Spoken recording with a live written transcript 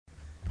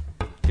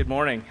Good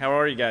morning. How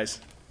are you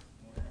guys?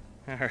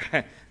 All right.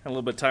 I'm a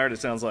little bit tired, it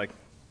sounds like.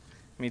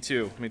 Me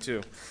too.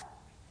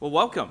 Well,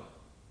 welcome.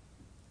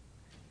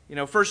 You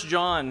know, 1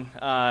 John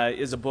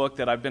is a book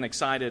that I've been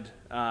excited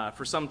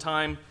for some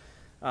time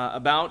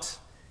about,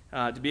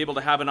 to be able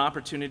to have an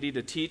opportunity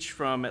to teach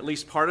from at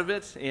least part of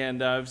it.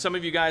 And some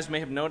of you guys may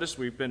have noticed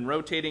we've been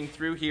rotating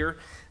through here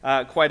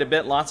quite a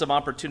bit. Lots of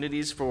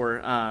opportunities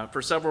for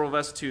several of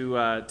us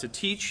to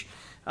teach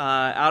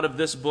out of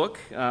this book.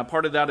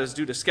 Part of that is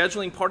due to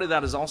scheduling. Part of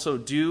that is also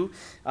due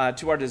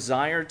to our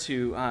desire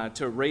to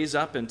raise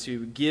up and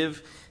to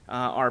give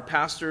our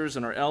pastors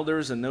and our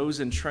elders and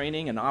those in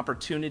training an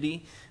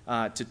opportunity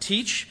to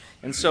teach.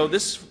 And so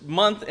this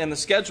month and the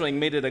scheduling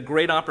made it a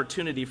great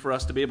opportunity for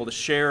us to be able to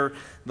share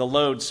the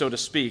load, so to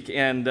speak.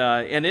 And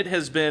it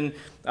has been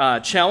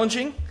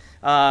challenging,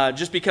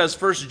 just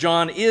because 1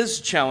 John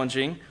is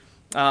challenging,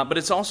 but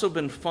it's also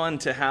been fun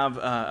to have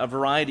a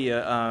variety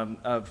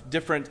of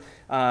different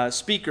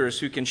speakers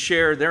who can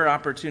share their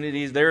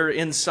opportunities, their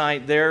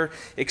insight, their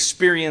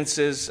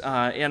experiences,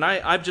 and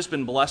I've just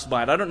been blessed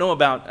by it. I don't know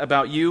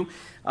about you,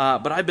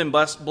 but I've been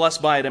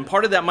blessed by it, and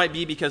part of that might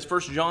be because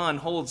 1 John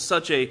holds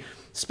such a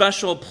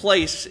special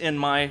place in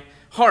my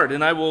heart,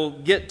 and I will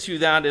get to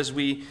that as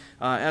we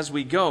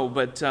go.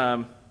 But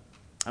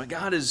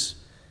God has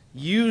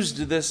used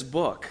this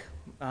book,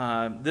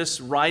 this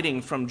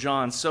writing from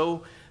John,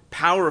 so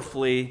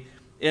powerfully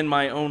in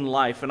my own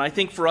life. And I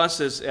think for us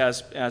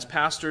as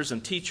pastors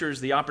and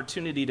teachers, the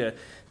opportunity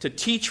to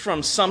teach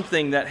from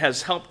something that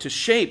has helped to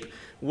shape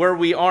where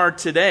we are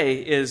today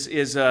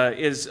is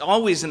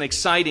always an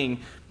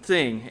exciting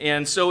thing.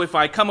 And so if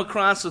I come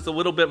across with a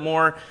little bit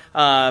more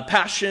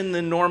passion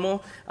than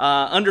normal,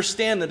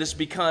 understand that it's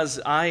because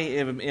I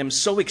am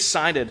so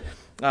excited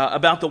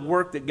about the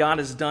work that God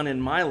has done in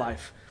my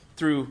life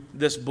through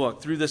this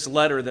book, through this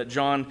letter that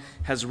John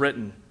has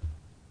written.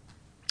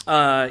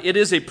 It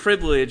is a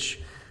privilege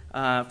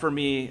for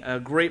me, a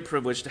great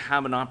privilege to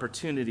have an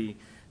opportunity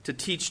to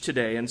teach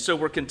today. And so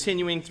we're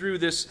continuing through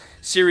this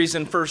series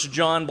in 1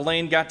 John.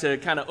 Blaine got to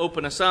kind of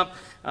open us up.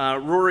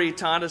 Rory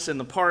taught us in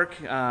the park.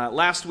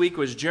 Last week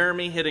was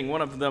Jeremy hitting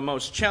one of the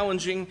most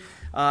challenging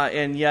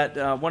and yet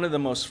one of the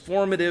most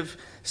formative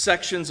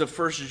sections of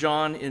 1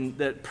 John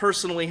that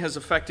personally has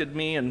affected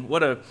me. And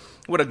what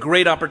a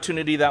great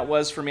opportunity that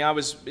was for me. I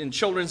was in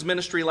children's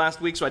ministry last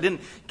week, so I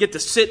didn't get to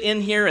sit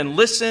in here and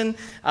listen,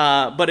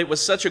 but it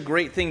was such a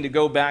great thing to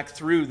go back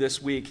through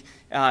this week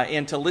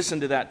and to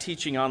listen to that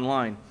teaching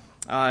online.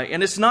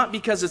 And it's not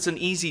because it's an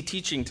easy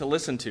teaching to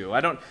listen to. I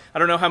don't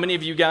know how many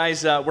of you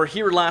guys were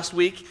here last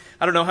week.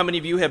 I don't know how many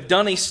of you have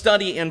done a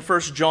study in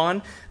 1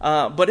 John,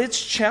 but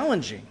it's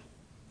challenging.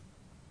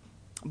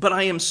 But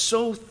I am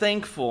so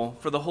thankful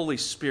for the Holy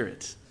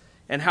Spirit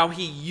and how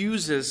He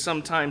uses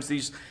sometimes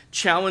these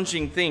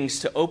challenging things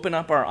to open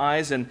up our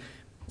eyes and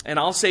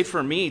I'll say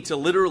for me, to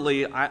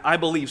literally, I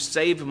believe,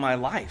 save my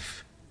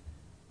life.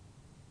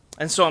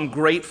 And so I'm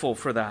grateful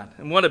for that.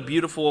 And what a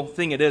beautiful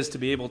thing it is to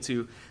be able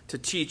to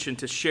teach and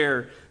to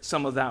share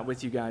some of that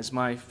with you guys,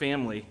 my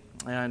family.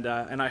 And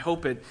I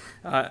hope it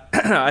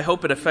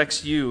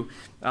affects you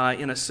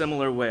in a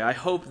similar way. I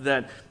hope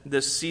that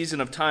this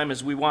season of time,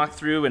 as we walk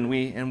through and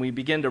we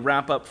begin to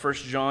wrap up 1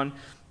 John,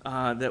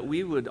 that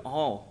we would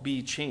all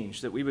be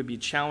changed, that we would be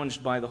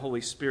challenged by the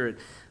Holy Spirit,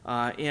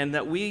 and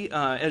that we,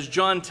 as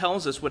John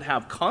tells us, would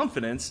have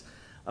confidence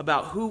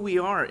about who we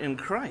are in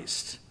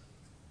Christ.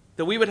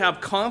 That we would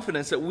have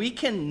confidence that we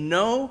can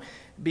know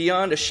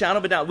beyond a shadow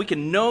of a doubt. We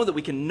can know that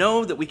we can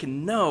know that we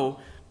can know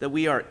that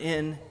we are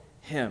in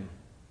Him.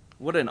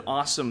 What an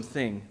awesome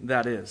thing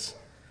that is.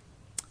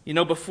 You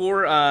know,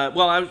 before,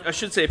 I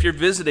should say, if you're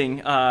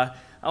visiting, I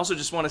also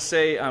just want to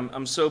say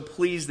I'm so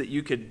pleased that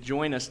you could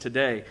join us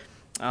today.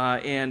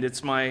 And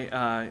it's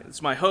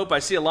my hope. I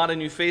see a lot of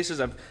new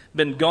faces. I've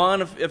been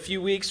gone a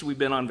few weeks. We've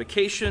been on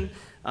vacation.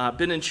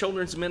 Been in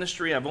children's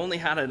ministry. I've only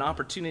had an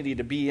opportunity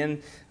to be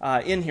in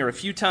here a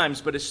few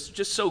times, but it's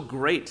just so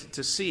great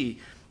to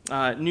see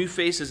new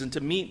faces and to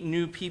meet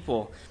new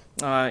people.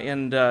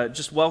 And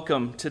just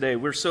welcome today.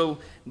 We're so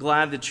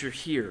glad that you're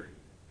here.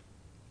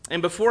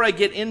 And before I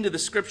get into the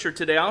scripture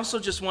today, I also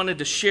just wanted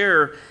to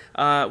share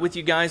with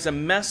you guys a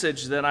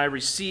message that I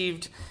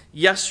received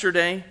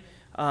yesterday.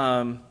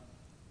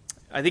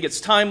 I think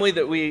it's timely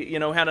that we,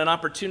 had an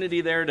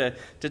opportunity there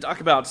to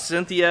talk about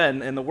Cynthia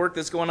and the work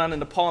that's going on in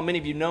Nepal. Many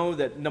of you know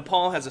that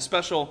Nepal has a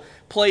special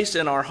place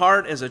in our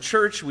heart as a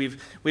church.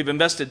 We've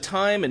invested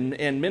time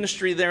and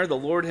ministry there. The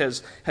Lord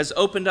has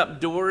opened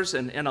up doors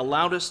and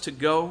allowed us to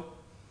go.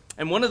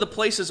 And one of the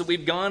places that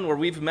we've gone where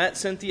we've met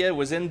Cynthia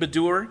was in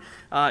Badur.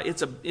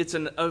 It's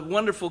a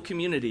wonderful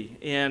community.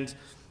 And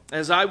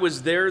as I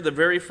was there the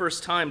very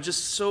first time,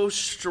 just so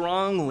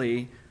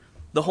strongly,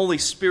 the Holy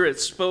Spirit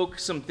spoke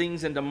some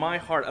things into my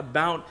heart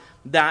about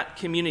that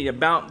community,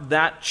 about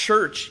that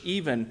church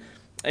even,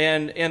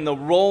 and the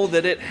role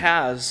that it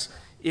has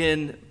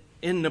in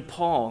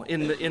Nepal,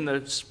 in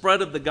the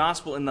spread of the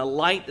gospel, in the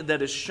light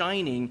that is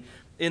shining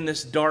in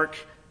this dark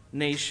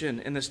nation,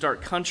 in this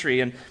dark country.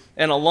 And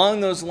And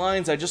along those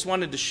lines, I just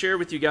wanted to share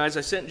with you guys.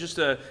 I sent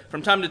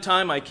from time to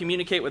time, I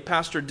communicate with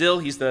Pastor Dill.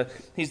 He's the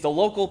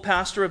local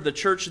pastor of the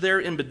church there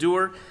in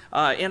Bedour,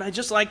 and I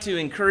just like to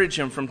encourage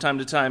him from time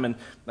to time,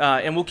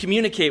 and we'll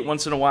communicate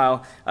once in a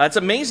while. It's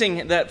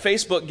amazing that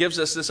Facebook gives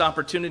us this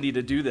opportunity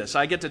to do this.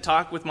 I get to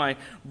talk with my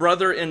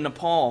brother in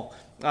Nepal,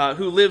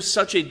 who lives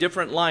such a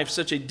different life,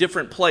 such a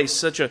different place,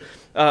 such a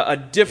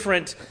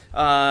different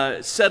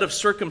set of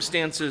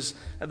circumstances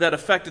that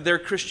affect their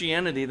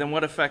Christianity than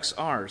what affects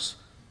ours.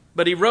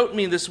 But he wrote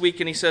me this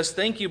week and he says,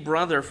 "Thank you,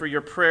 brother, for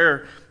your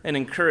prayer and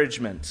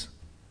encouragement.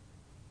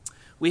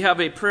 We have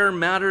a prayer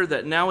matter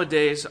that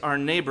nowadays our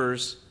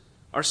neighbors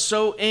are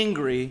so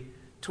angry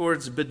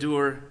towards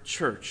Bedour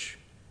Church.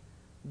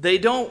 They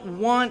don't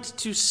want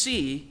to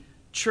see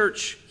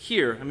church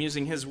here." I'm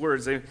using his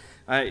words.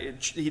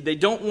 They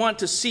don't want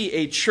to see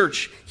a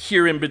church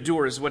here in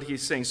Bedour, is what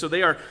he's saying. So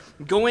they are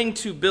going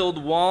to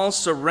build walls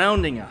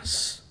surrounding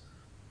us.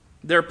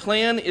 Their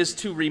plan is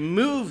to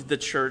remove the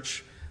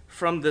church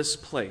from this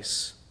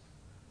place.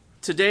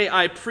 Today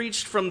I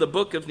preached from the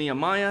book of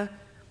Nehemiah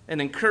and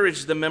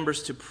encouraged the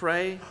members to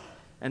pray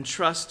and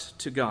trust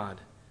to God,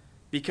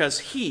 because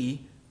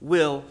He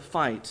will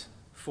fight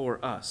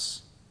for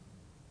us.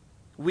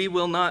 We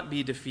will not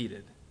be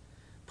defeated.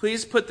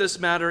 Please put this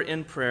matter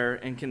in prayer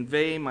and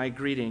convey my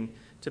greeting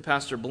to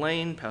Pastor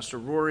Blaine, Pastor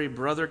Rory,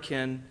 Brother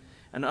Ken,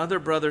 and other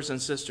brothers and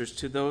sisters,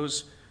 to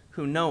those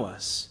who know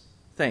us.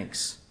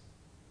 Thanks.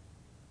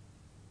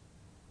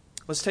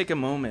 Let's take a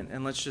moment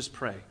and let's just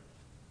pray.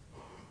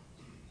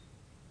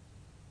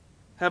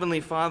 Heavenly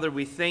Father,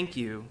 we thank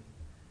you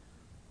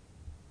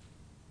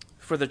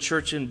for the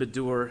church in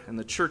Bedour and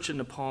the church in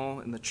Nepal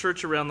and the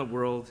church around the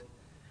world.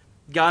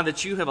 God,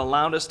 that you have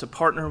allowed us to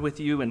partner with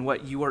you in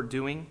what you are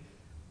doing,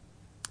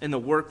 in the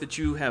work that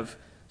you have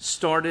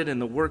started and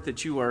the work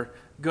that you are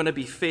going to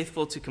be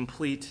faithful to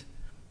complete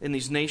in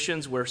these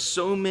nations where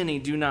so many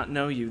do not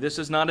know you. This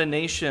is not a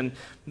nation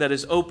that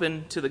is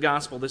open to the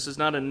gospel. This is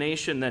not a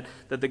nation that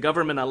the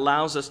government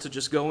allows us to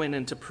just go in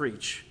and to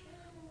preach.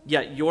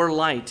 Yet your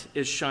light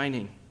is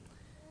shining.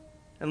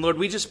 And Lord,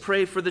 we just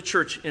pray for the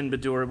church in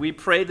Bedour. We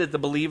pray that the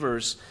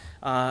believers,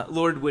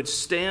 Lord, would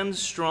stand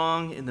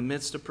strong in the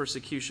midst of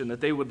persecution, that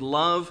they would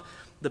love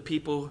the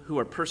people who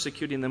are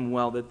persecuting them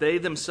well, that they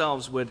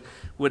themselves would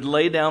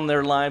lay down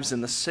their lives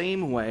in the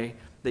same way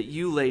that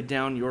you laid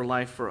down your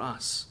life for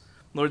us.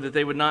 Lord, that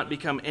they would not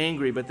become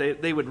angry, but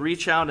they would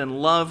reach out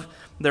and love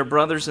their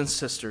brothers and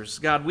sisters.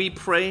 God, we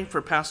pray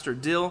for Pastor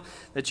Dill,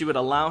 that you would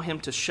allow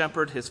him to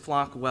shepherd his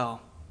flock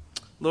well.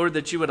 Lord,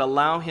 that you would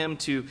allow him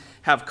to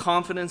have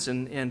confidence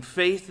and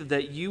faith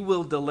that you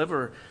will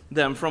deliver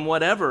them from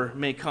whatever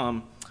may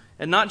come.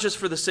 And not just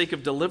for the sake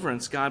of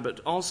deliverance, God, but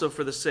also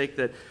for the sake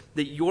that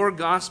your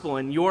gospel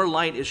and your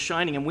light is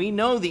shining. And we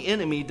know the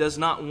enemy does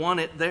not want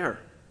it there.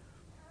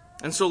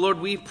 And so, Lord,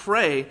 we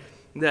pray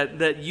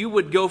that you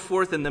would go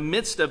forth in the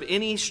midst of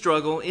any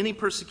struggle, any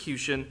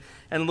persecution,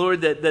 and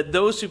Lord, that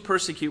those who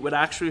persecute would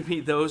actually be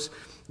those,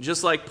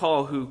 just like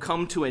Paul, who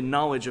come to a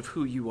knowledge of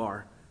who you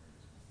are.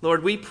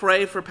 Lord, we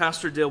pray for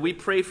Pastor Dill, we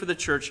pray for the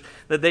church,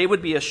 that they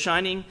would be a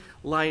shining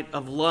light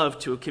of love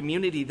to a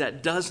community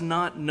that does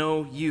not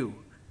know you.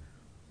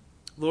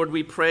 Lord,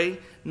 we pray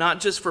not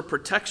just for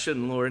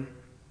protection, Lord,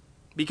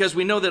 because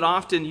we know that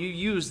often you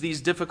use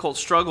these difficult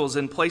struggles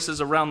in places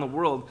around the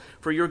world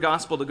for your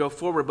gospel to go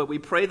forward, but we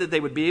pray that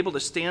they would be able to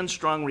stand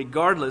strong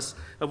regardless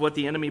of what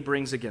the enemy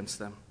brings against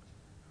them.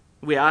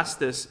 We ask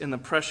this in the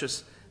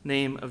precious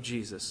name of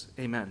Jesus.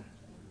 Amen.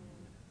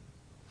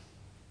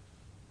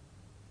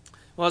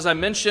 Well, as I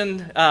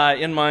mentioned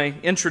in my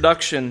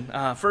introduction,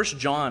 1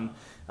 John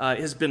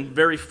has been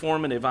very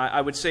formative. I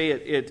would say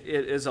it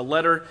is a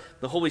letter.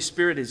 The Holy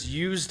Spirit has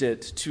used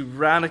it to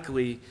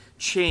radically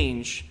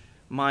change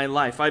my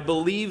life. I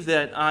believe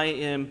that I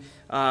am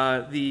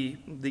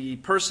the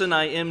person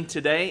I am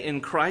today in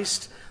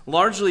Christ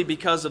largely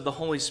because of the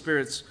Holy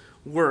Spirit's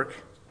work,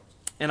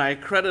 and I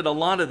credit a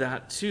lot of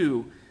that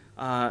to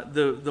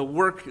the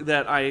work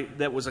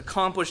that was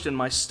accomplished in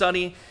my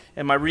study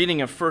and my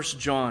reading of 1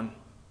 John.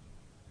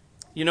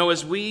 You know,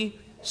 as we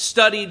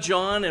study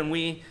John and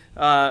we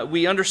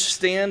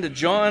understand that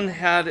John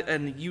had a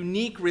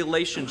unique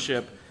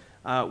relationship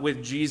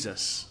with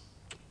Jesus.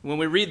 When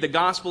we read the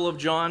Gospel of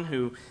John,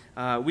 who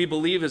we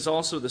believe is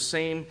also the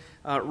same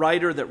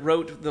writer that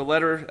wrote the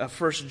letter of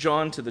 1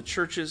 John to the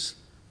churches.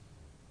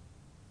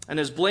 And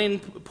as Blaine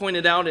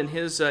pointed out in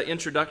his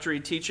introductory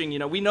teaching, you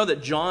know, we know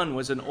that John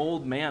was an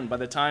old man by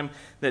the time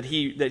that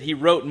he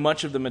wrote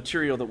much of the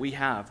material that we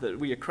have, that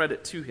we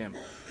accredit to him.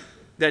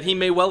 That he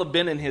may well have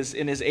been in his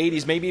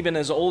 80s, maybe even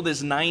as old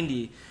as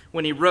 90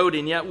 when he wrote.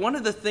 And yet one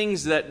of the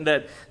things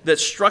that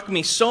struck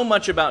me so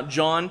much about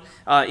John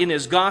in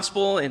his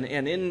gospel and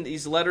in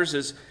these letters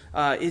is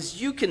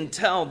you can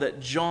tell that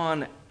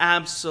John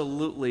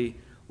absolutely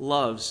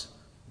loves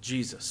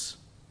Jesus.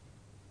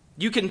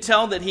 You can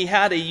tell that he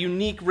had a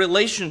unique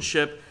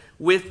relationship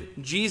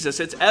with Jesus.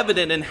 It's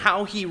evident in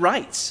how he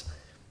writes.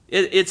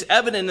 It's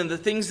evident in the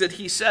things that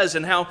he says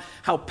and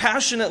how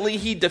passionately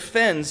he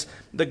defends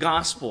the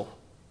gospel.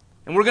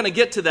 And we're going to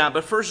get to that,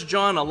 but First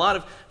John, a lot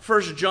of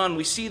First John,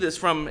 we see this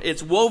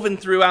it's woven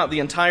throughout the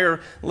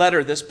entire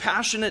letter, this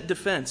passionate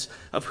defense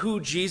of who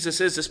Jesus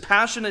is, this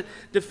passionate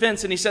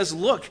defense. And he says,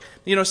 look,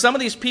 some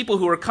of these people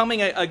who are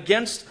coming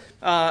against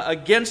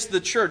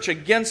the church,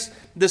 against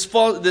this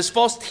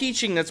false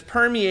teaching that's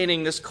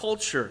permeating this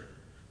culture.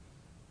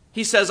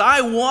 He says, I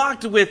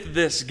walked with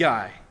this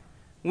guy.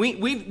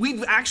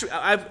 We've actually,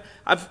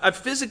 I've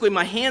physically,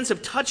 my hands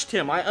have touched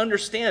him. I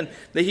understand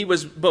that he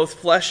was both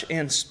flesh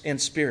and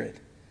spirit.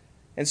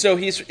 And so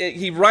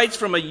he writes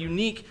from a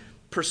unique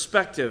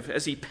perspective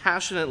as he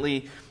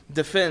passionately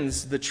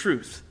defends the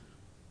truth.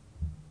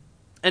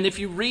 And if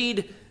you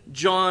read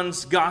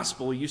John's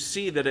gospel, you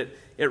see that it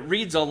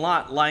reads a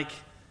lot like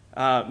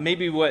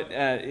maybe what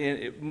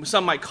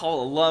some might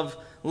call a love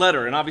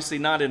letter, and obviously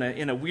not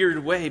in a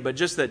weird way, but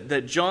just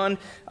that John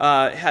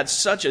had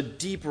such a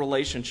deep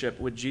relationship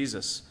with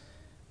Jesus.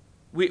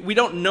 We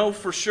don't know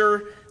for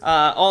sure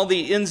all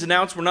the ins and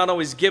outs. We're not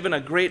always given a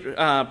great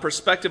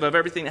perspective of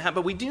everything that happened,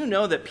 but we do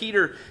know that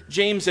Peter,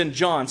 James, and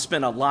John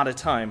spent a lot of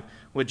time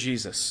with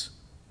Jesus.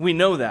 We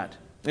know that.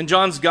 In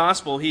John's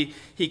gospel, he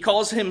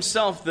calls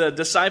himself the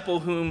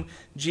disciple whom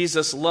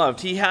Jesus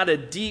loved. He had a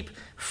deep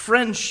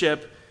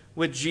friendship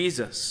with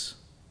Jesus.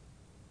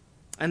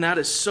 And that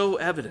is so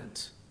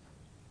evident.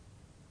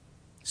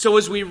 So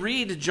as we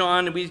read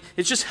John,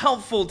 it's just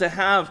helpful to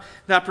have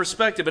that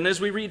perspective. And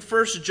as we read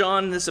 1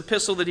 John, this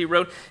epistle that he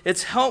wrote,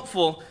 it's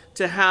helpful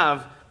to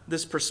have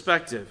this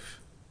perspective.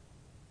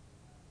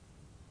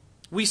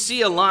 We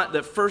see a lot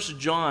that 1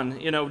 John,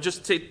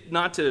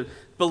 not to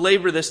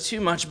belabor this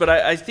too much, but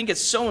I think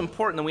it's so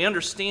important that we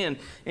understand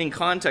in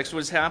context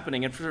what's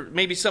happening. And for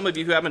maybe some of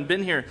you who haven't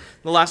been here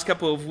the last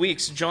couple of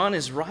weeks, John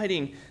is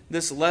writing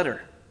this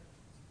letter.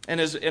 And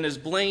as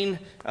Blaine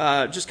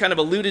just kind of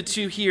alluded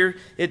to here,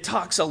 it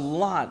talks a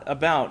lot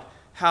about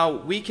how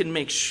we can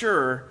make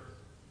sure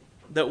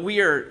that we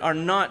are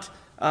not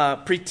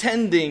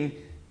pretending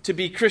to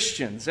be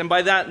Christians. And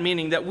by that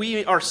meaning that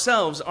we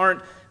ourselves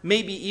aren't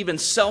maybe even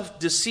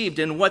self-deceived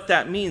in what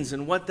that means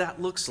and what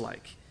that looks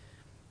like.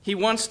 He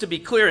wants to be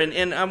clear,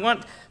 and I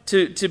want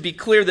to be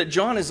clear that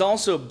John is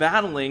also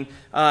battling,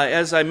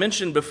 as I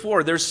mentioned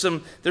before, there's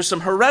some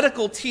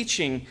heretical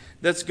teaching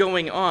that's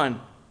going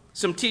on.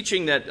 Some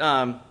teaching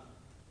that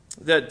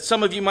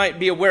some of you might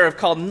be aware of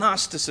called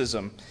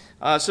Gnosticism.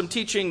 Some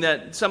teaching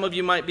that some of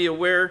you might be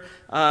aware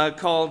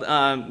called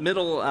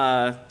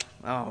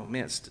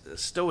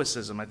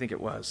Stoicism, I think it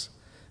was.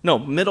 No,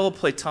 Middle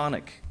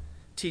Platonic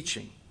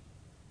teaching.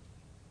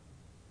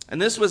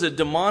 And this was a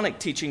demonic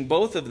teaching,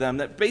 both of them,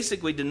 that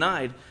basically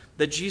denied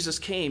that Jesus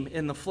came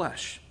in the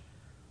flesh.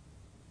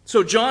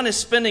 So John is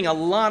spending a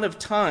lot of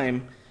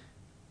time,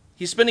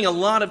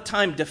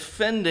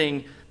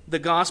 defending the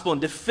gospel and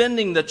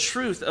defending the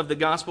truth of the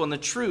gospel and the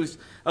truth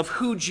of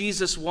who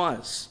Jesus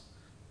was.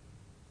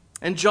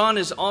 And John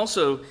is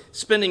also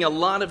spending a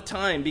lot of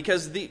time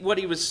because what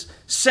he was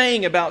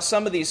saying about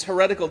some of these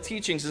heretical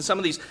teachings and some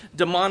of these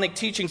demonic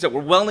teachings that were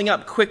welling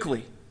up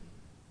quickly.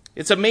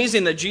 It's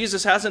amazing that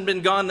Jesus hasn't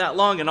been gone that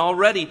long, and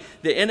already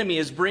the enemy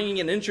is bringing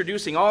and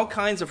introducing all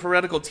kinds of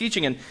heretical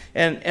teaching,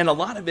 and a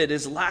lot of it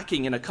is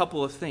lacking in a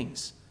couple of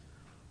things.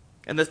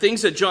 And the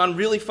things that John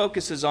really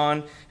focuses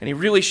on, and he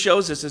really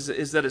shows us,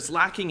 is that it's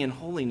lacking in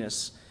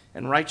holiness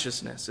and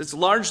righteousness. It's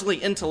largely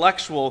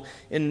intellectual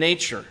in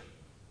nature.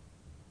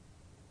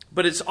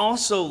 But it's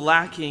also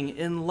lacking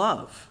in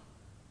love.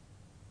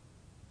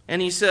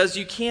 And he says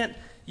you can't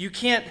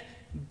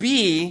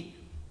be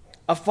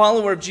a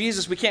follower of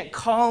Jesus. We can't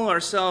call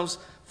ourselves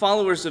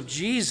followers of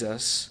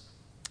Jesus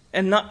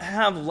and not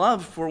have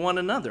love for one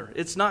another.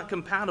 It's not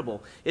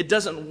compatible. It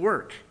doesn't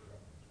work.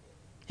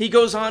 He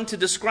goes on to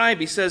describe,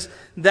 he says,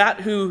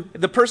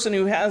 the person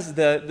who has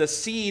the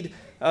seed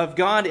of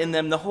God in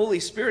them, the Holy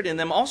Spirit in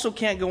them, also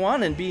can't go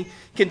on and be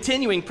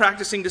continuing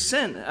practicing to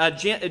sin.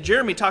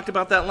 Jeremy talked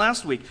about that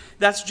last week.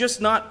 That's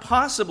just not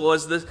possible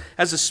as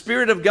the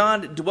Spirit of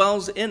God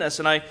dwells in us.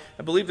 And I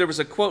believe there was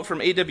a quote from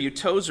A.W.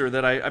 Tozer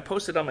that I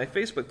posted on my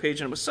Facebook page,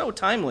 and it was so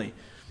timely.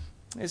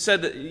 It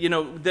said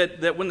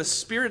that when the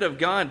Spirit of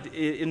God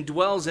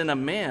indwells in a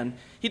man,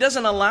 he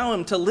doesn't allow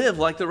him to live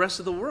like the rest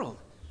of the world.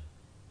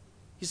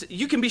 He said,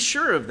 you can be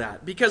sure of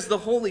that because the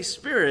Holy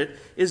Spirit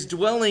is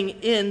dwelling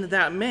in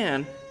that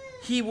man.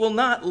 He will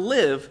not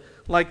live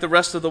like the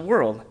rest of the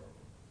world.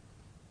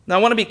 Now,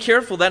 I want to be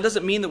careful. That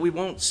doesn't mean that we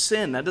won't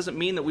sin. That doesn't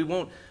mean that we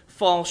won't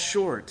fall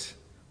short.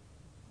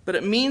 But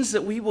it means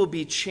that we will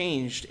be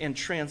changed and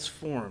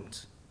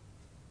transformed.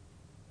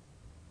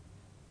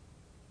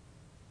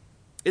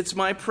 It's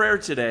my prayer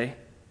today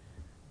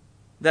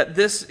that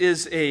this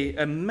is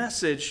a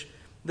message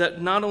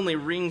that not only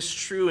rings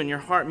true in your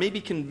heart,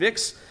 maybe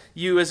convicts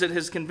you as it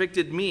has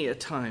convicted me at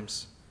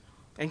times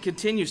and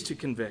continues to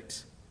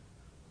convict,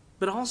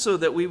 but also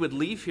that we would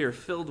leave here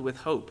filled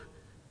with hope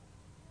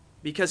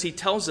because he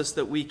tells us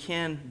that we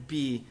can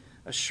be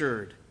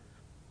assured.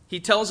 He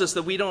tells us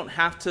that we don't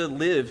have to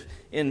live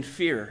in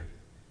fear.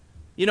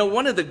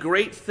 One of the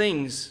great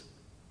things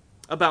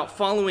about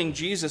following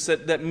Jesus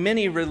that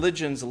many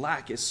religions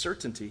lack is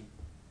certainty.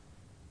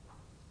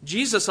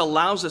 Jesus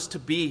allows us to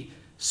be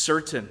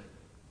certain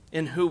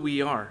in who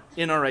we are,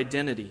 in our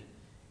identity.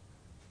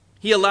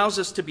 He allows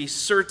us to be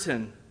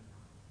certain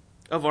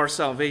of our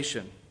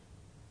salvation.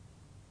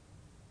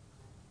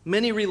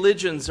 Many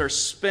religions are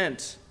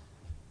spent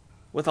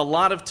with a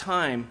lot of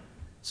time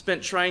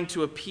spent trying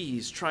to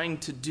appease, trying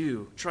to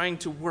do, trying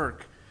to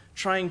work,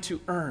 trying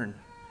to earn.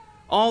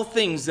 All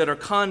things that are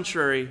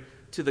contrary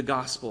to the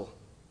gospel.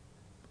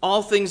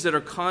 All things that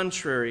are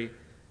contrary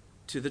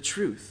to the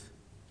truth.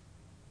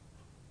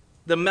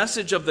 The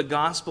message of the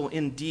gospel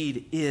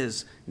indeed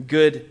is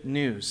good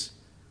news.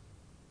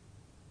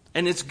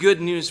 And it's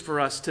good news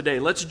for us today.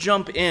 Let's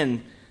jump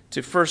in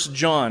to 1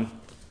 John.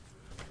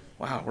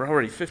 Wow, we're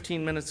already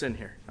 15 minutes in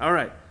here. All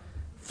right.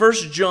 1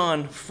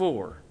 John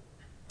 4.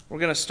 We're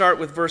going to start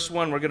with verse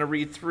 1. We're going to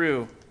read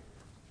through.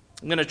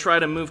 I'm going to try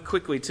to move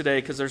quickly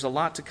today because there's a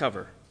lot to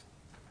cover.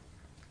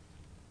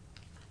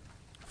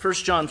 1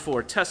 John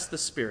 4, test the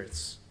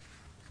spirits.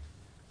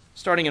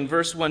 Starting in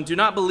verse 1, do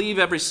not believe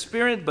every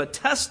spirit, but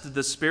test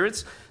the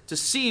spirits to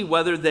see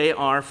whether they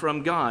are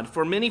from God.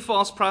 For many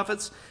false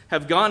prophets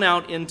have gone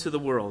out into the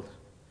world.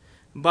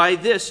 By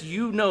this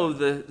you know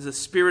the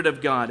Spirit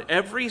of God.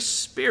 Every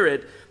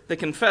spirit that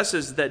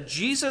confesses that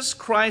Jesus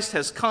Christ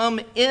has come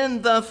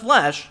in the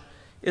flesh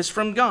is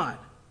from God.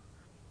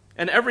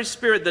 And every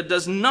spirit that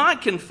does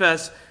not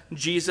confess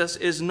Jesus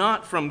is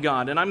not from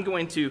God. And I'm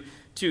going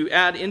to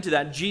add into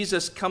that,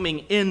 Jesus coming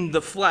in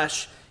the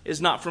flesh is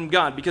not from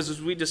God. Because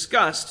as we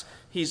discussed,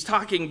 he's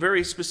talking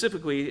very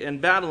specifically and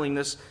battling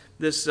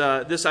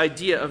this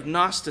idea of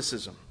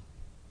Gnosticism.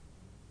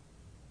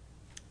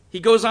 He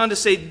goes on to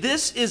say,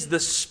 this is the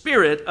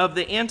spirit of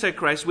the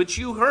Antichrist, which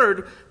you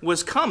heard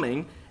was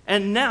coming,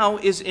 and now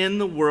is in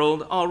the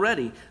world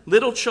already.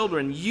 Little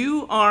children,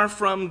 you are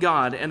from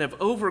God and have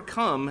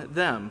overcome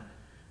them.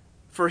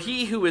 For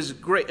he who is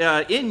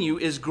in you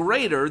is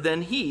greater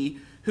than he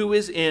who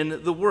is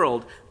in the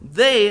world.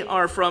 They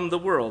are from the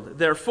world.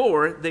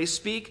 Therefore, they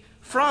speak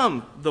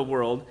from the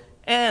world,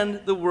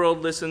 and the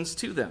world listens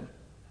to them.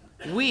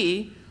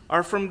 We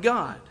are from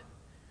God.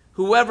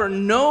 Whoever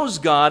knows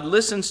God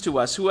listens to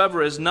us.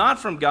 Whoever is not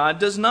from God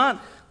does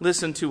not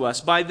listen to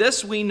us. By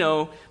this we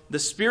know the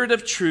spirit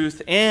of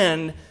truth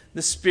and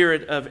the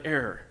spirit of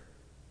error.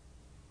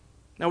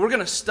 Now we're going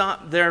to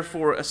stop there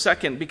for a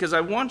second because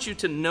I want you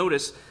to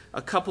notice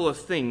a couple of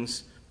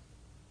things.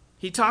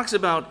 He talks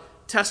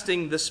about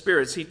testing the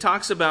spirits. He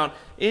talks about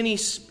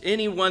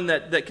anyone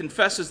that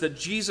confesses that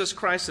Jesus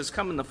Christ has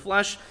come in the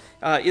flesh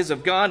is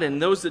of God,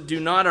 and those that do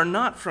not are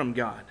not from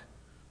God.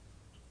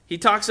 He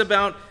talks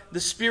about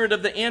the spirit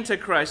of the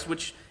Antichrist,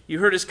 which you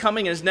heard is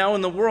coming and is now in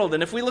the world.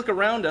 And if we look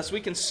around us,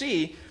 we can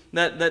see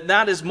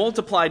that is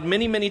multiplied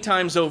many, many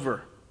times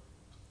over.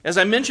 As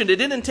I mentioned, it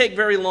didn't take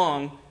very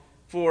long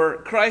for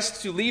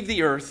Christ to leave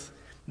the earth,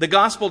 the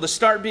gospel to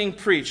start being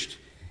preached,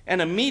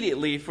 and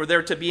immediately for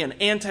there to be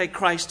an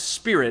Antichrist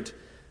spirit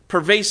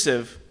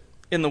pervasive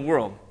in the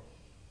world.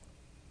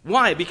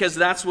 Why? Because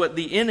that's what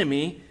the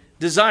enemy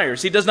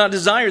desires. He does not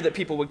desire that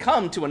people would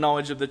come to a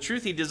knowledge of the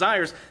truth. He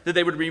desires that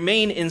they would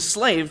remain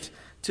enslaved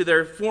to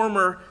their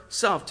former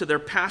self, to their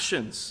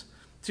passions,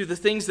 to the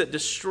things that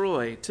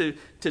destroy, to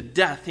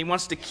death. He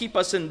wants to keep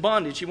us in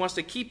bondage. He wants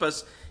to keep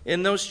us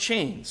in those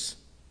chains.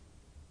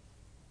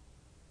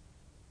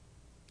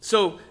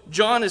 So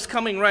John is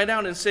coming right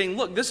out and saying,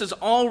 look, this is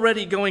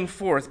already going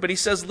forth. But he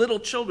says, little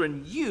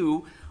children,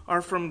 you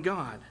are from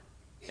God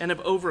and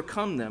have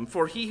overcome them.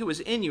 For he who is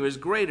in you is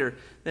greater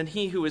than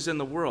he who is in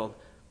the world.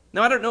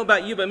 Now, I don't know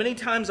about you, but many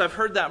times I've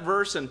heard that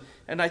verse, and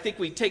I think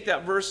we take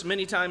that verse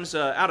many times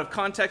out of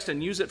context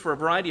and use it for a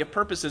variety of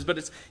purposes.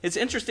 But it's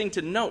interesting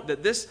to note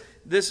that this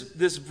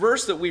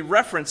verse that we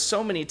reference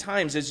so many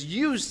times is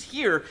used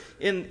here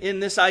in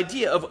this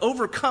idea of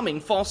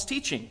overcoming false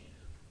teaching.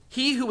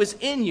 He who is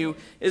in you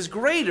is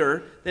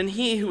greater than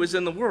he who is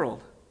in the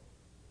world.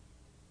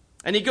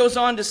 And he goes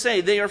on to say,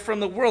 they are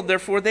from the world,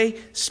 therefore they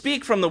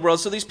speak from the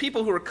world. So these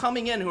people who are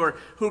coming in, who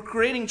are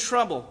creating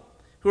trouble,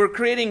 who are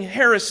creating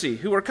heresy,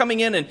 who are coming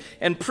in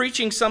and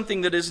preaching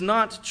something that is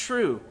not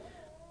true.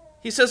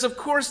 He says, of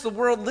course, the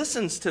world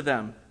listens to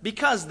them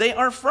because they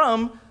are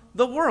from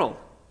the world.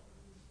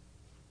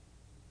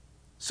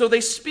 So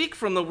they speak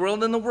from the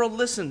world and the world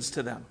listens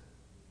to them.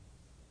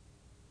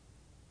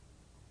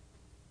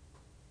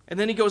 And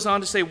then he goes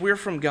on to say, we're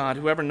from God.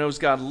 Whoever knows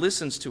God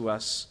listens to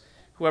us.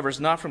 Whoever is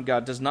not from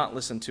God does not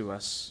listen to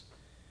us.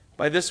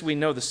 By this we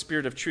know the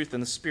spirit of truth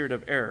and the spirit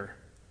of error.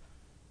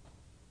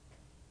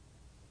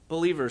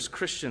 Believers,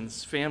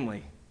 Christians,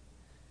 family,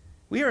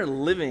 we are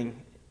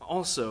living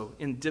also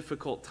in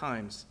difficult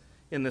times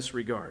in this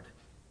regard.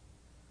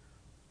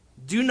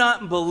 Do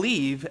not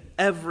believe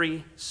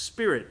every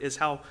spirit is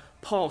how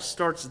John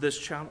starts this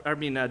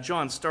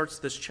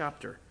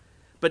chapter.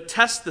 But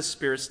test the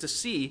spirits to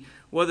see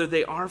whether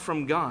they are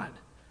from God.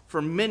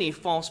 For many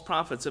false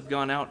prophets have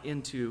gone out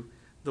into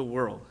the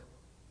world.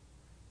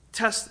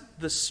 Test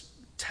the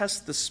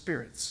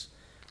spirits.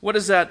 What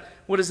does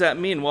that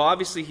mean? Well,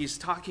 obviously he's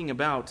talking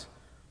about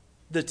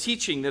the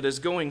teaching that is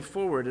going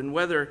forward and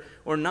whether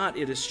or not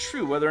it is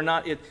true, whether or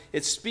not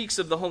it speaks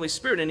of the Holy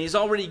Spirit. And he's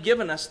already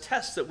given us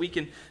tests that we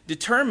can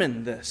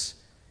determine this.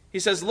 He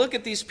says, look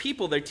at these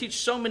people. They teach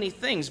so many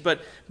things,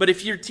 but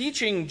if you're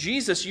teaching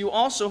Jesus, you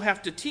also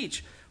have to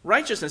teach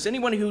righteousness.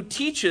 Anyone who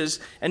teaches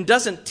and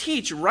doesn't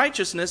teach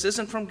righteousness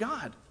isn't from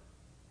God.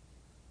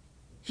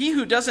 He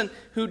who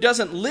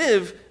doesn't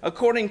live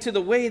according to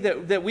the way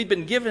that we've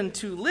been given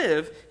to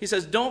live, he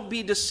says, don't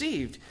be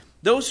deceived.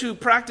 Those who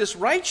practice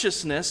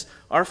righteousness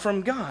are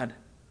from God.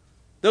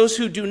 Those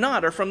who do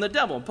not are from the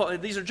devil.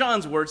 These are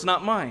John's words,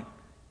 not mine.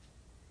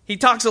 He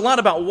talks a lot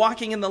about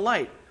walking in the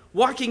light,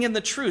 walking in the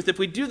truth. If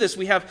we do this,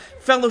 we have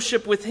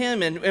fellowship with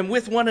him and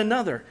with one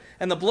another.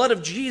 And the blood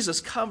of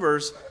Jesus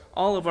covers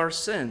all of our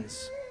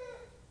sins.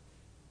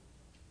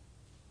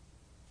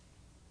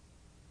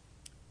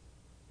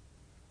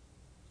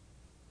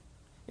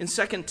 In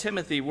 2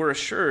 Timothy, we're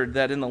assured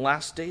that in the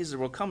last days there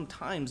will come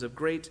times of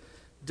great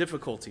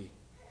difficulty.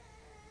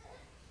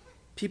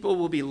 People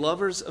will be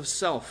lovers of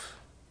self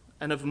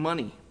and of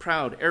money,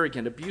 proud,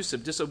 arrogant,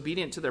 abusive,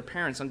 disobedient to their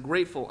parents,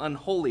 ungrateful,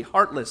 unholy,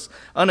 heartless,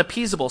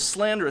 unappeasable,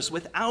 slanderous,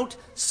 without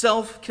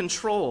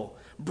self-control,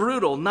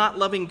 brutal, not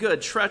loving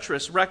good,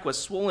 treacherous, reckless,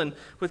 swollen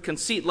with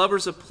conceit,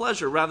 lovers of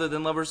pleasure rather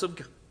than lovers of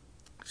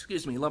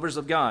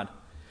God,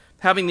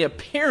 having the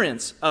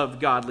appearance of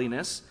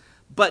godliness,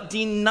 but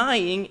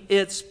denying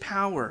its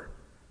power.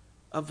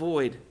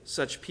 Avoid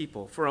such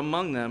people, for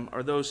among them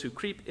are those who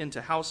creep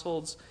into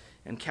households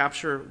and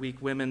capture weak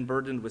women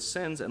burdened with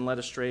sins and led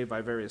astray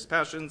by various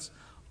passions,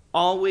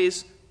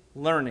 always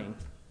learning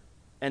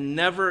and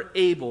never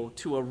able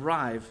to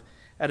arrive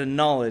at a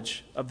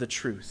knowledge of the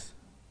truth.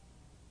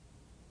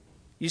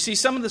 You see,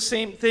 some of the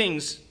same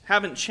things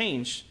haven't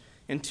changed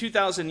in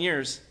 2,000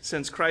 years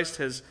since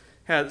Christ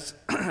has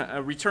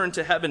returned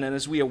to heaven and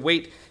as we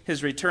await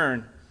his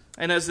return.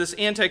 And as this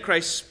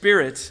Antichrist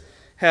spirit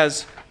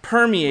has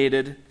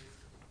permeated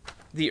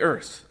the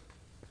earth.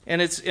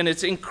 And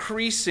it's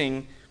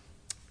increasing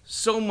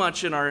so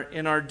much in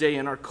our day,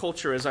 in our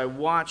culture, as I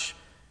watch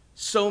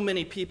so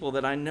many people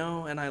that I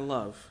know and I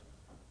love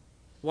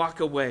walk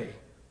away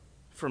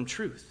from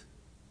truth.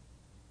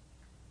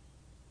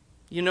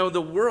 You know,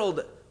 the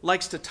world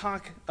likes to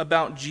talk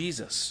about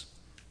Jesus.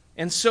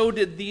 And so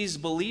did these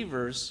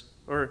believers,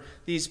 or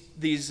these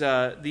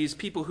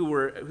people who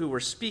were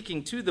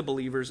speaking to the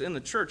believers in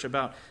the church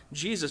about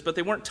Jesus, but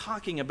they weren't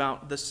talking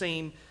about the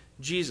same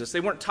Jesus. They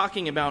weren't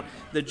talking about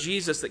the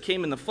Jesus that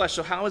came in the flesh.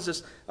 So how is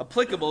this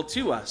applicable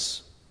to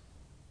us?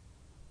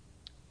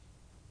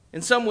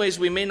 In some ways,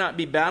 we may not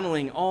be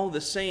battling all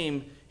the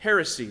same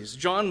heresies.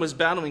 John was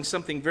battling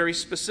something very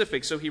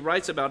specific, so he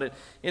writes about it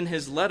in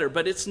his letter,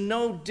 but it's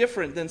no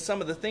different than some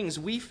of the things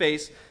we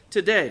face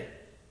today.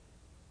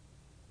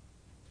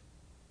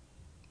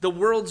 The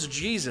world's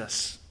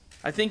Jesus.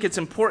 I think it's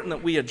important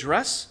that we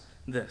address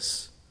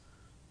this.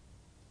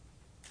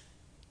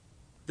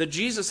 The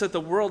Jesus that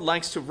the world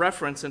likes to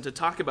reference and to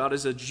talk about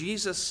is a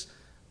Jesus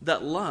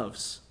that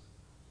loves,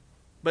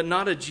 but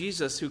not a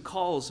Jesus who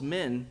calls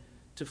men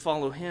to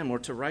follow him or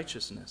to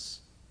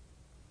righteousness.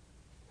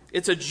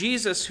 It's a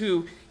Jesus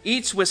who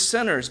eats with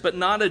sinners, but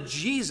not a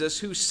Jesus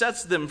who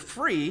sets them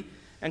free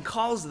and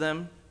calls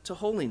them to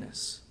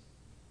holiness.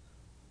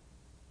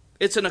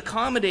 It's an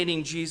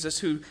accommodating Jesus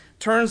who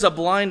turns a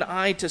blind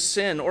eye to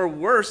sin, or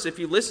worse, if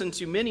you listen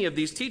to many of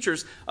these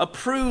teachers,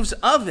 approves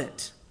of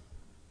it.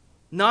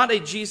 Not a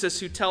Jesus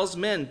who tells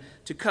men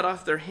to cut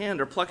off their hand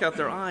or pluck out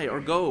their eye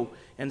or go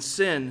and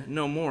sin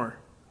no more.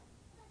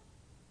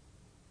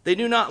 They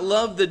do not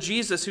love the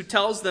Jesus who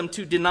tells them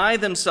to deny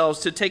themselves,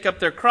 to take up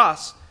their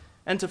cross,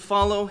 and to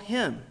follow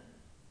him.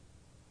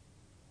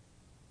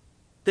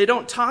 They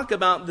don't talk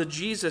about the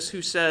Jesus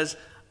who says,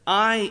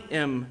 I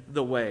am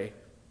the way.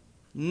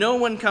 No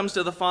one comes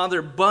to the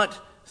Father but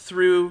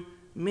through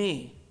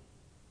me.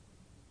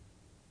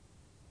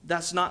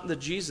 That's not the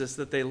Jesus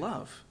that they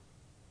love.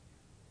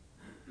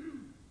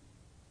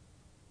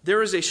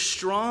 There is a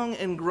strong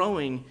and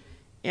growing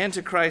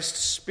Antichrist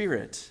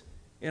spirit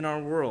in our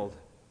world.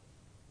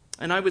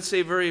 And I would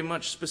say very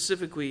much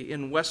specifically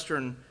in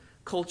Western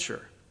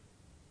culture.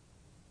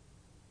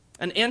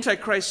 An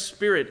Antichrist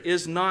spirit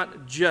is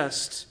not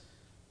just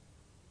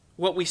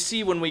what we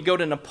see when we go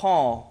to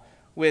Nepal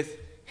with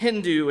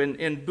Hindu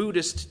and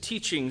Buddhist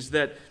teachings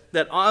that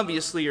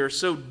obviously are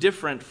so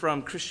different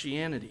from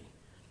Christianity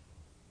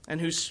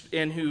and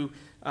who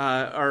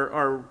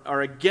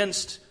are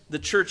against the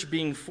church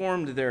being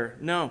formed there.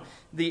 No,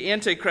 the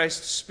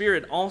Antichrist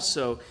spirit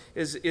also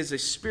is a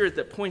spirit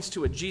that points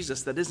to a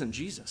Jesus that isn't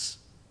Jesus.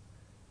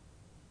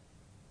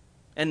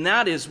 And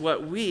that is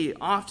what we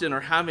often are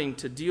having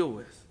to deal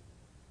with.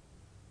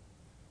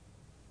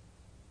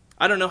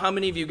 I don't know how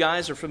many of you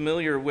guys are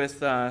familiar with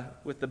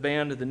the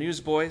band the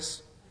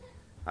Newsboys.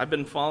 They've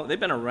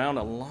been around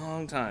a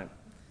long time.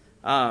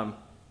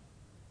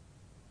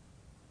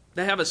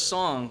 They have a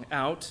song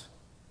out.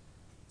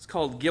 It's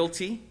called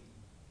Guilty.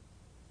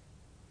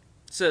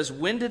 It says,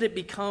 when did it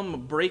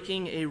become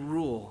breaking a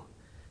rule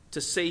to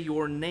say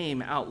your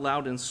name out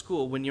loud in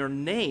school when your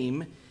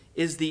name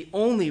is the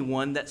only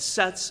one that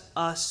sets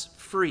us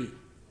free.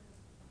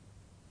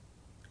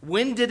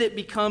 When did it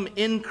become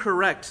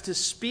incorrect to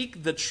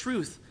speak the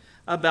truth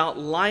about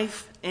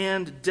life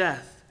and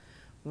death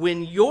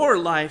when your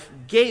life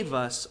gave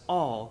us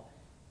all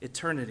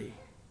eternity?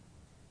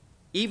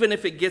 Even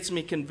if it gets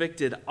me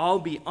convicted, I'll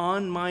be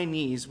on my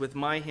knees with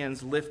my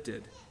hands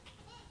lifted.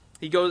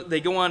 They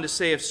go on to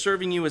say, if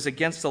serving you is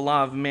against the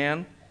law of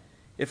man,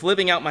 if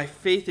living out my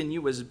faith in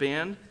you is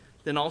banned,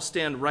 then I'll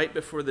stand right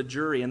before the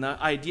jury. And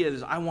the idea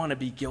is, I want to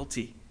be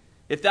guilty.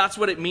 If that's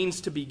what it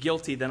means to be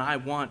guilty, then I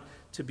want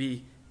to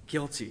be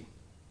guilty.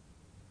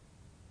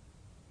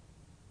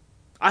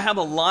 I have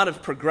a lot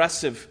of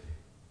progressive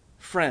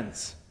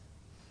friends.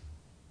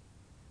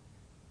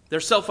 They're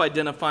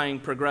self-identifying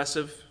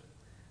progressive.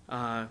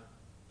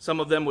 Some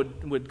of them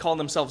would call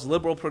themselves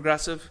liberal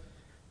progressive.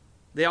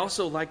 They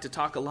also like to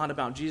talk a lot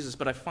about Jesus,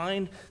 but I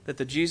find that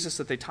the Jesus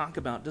that they talk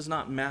about does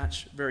not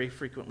match very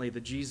frequently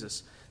the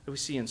Jesus that we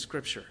see in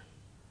Scripture.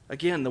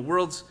 Again, the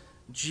world's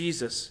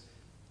Jesus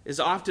is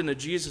often a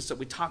Jesus that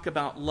we talk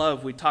about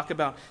love, we talk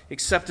about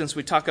acceptance,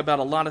 we talk about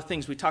a lot of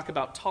things, we talk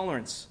about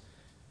tolerance.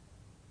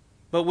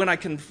 But when I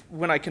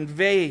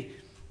convey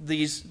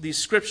these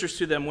scriptures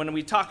to them, when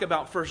we talk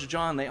about 1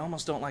 John, they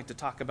almost don't like to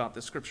talk about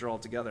the scripture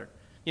altogether.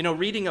 You know,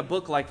 reading a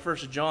book like 1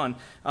 John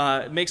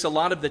makes a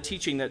lot of the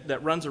teaching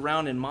that runs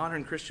around in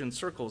modern Christian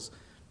circles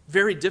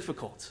very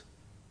difficult.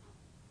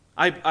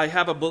 I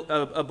have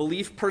a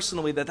belief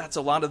personally that that's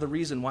a lot of the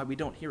reason why we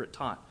don't hear it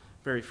taught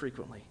very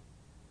frequently.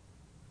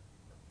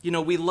 You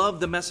know, we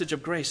love the message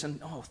of grace,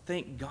 and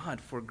thank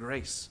God for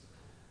grace.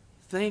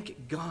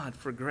 Thank God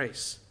for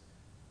grace.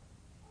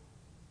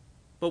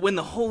 But when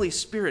the Holy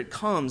Spirit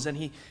comes and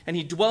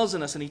He dwells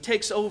in us and He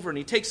takes over and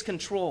He takes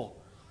control,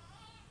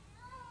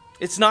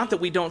 it's not that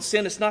we don't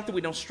sin, it's not that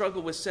we don't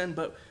struggle with sin,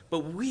 but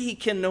we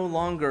can no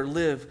longer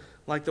live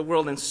like the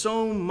world. And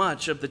so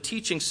much of the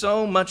teaching,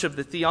 so much of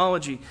the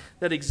theology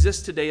that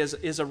exists today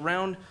is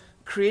around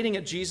creating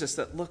a Jesus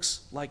that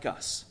looks like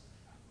us.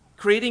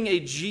 Creating a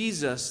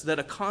Jesus that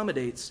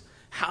accommodates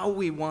how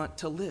we want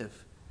to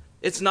live.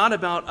 It's not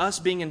about us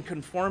being in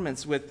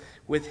conformance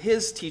with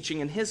His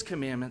teaching and His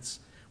commandments.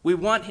 We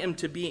want Him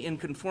to be in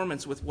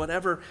conformance with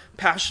whatever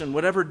passion,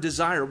 whatever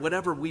desire,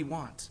 whatever we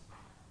want.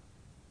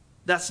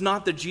 That's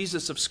not the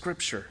Jesus of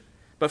Scripture.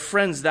 But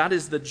friends, that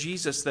is the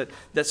Jesus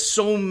that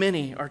so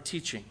many are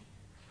teaching.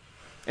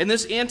 And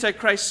this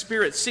Antichrist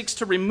spirit seeks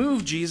to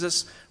remove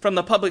Jesus from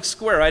the public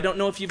square. I don't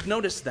know if you've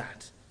noticed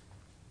that.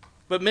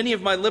 But many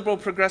of my liberal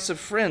progressive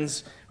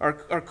friends are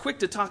quick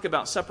to talk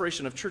about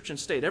separation of church and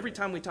state. Every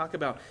time we talk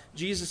about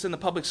Jesus in the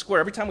public square,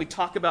 every time we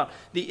talk about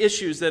the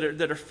issues that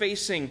are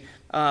facing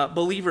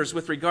believers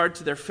with regard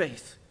to their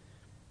faith.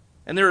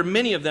 And there are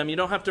many of them. You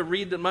don't have to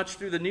read much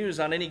through the news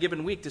on any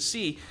given week to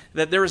see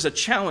that there is a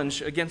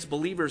challenge against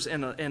believers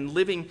and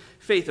living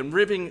faith and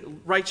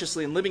living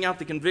righteously and living out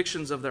the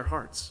convictions of their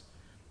hearts.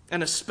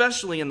 And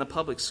especially in the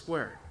public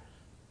square.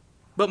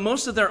 But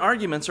most of their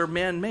arguments are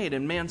man-made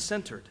and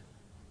man-centered.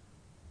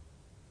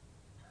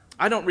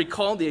 I don't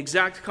recall the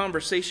exact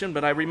conversation,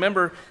 but I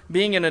remember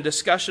being in a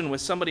discussion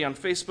with somebody on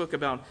Facebook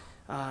about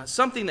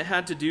something that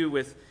had to do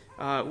with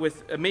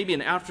maybe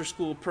an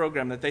after-school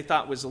program that they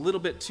thought was a little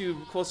bit too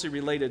closely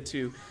related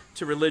to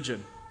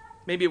religion.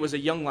 Maybe it was a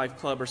Young Life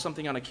Club or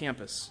something on a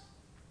campus.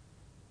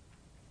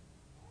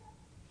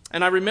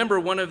 And I remember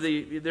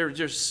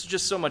there's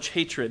just so much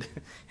hatred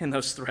in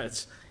those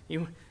threads.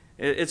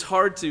 It's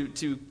hard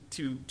to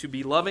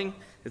be loving.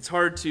 It's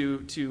hard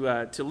to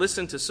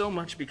listen to so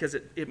much because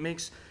it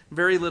makes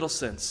very little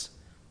sense.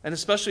 And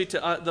especially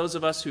to those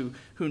of us who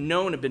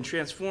know and have been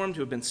transformed,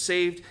 who have been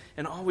saved,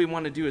 and all we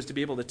want to do is to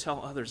be able to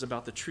tell others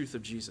about the truth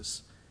of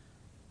Jesus.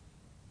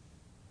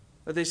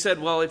 But they said,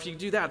 well, if you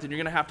do that, then you're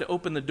going to have to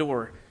open the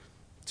door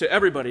to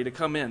everybody to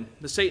come in.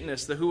 The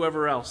Satanists, the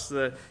whoever else,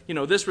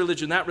 this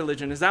religion, that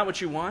religion. Is that what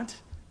you want?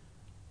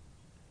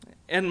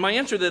 And my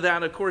answer to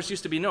that, of course,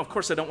 used to be, no, of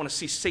course I don't want to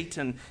see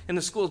Satan in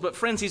the schools. But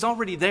friends, he's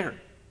already there.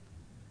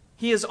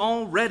 He is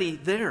already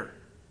there.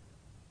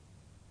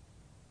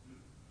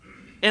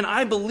 And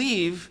I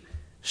believe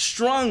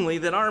strongly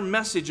that our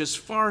message is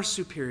far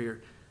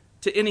superior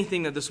to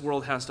anything that this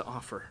world has to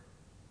offer.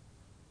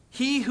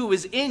 He who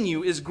is in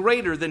you is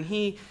greater than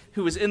he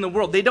who is in the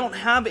world. They don't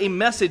have a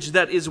message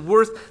that is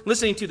worth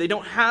listening to. They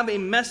don't have a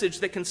message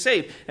that can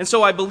save. And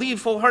so I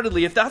believe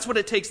wholeheartedly, if that's what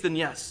it takes, then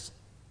yes.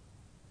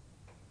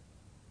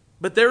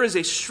 But there is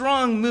a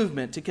strong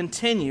movement to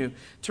continue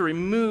to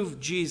remove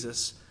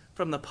Jesus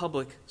from the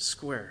public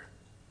square.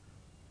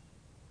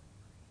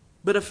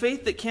 But a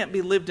faith that can't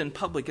be lived in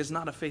public is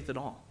not a faith at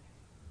all.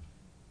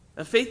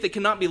 A faith that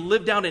cannot be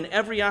lived out in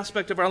every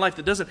aspect of our life,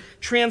 that doesn't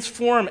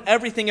transform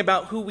everything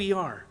about who we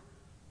are.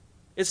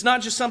 It's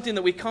not just something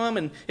that we come,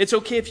 and it's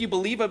okay if you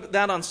believe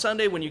that on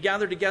Sunday when you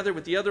gather together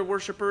with the other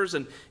worshipers,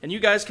 and you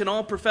guys can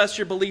all profess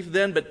your belief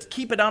then, but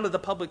keep it out of the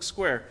public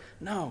square.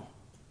 No.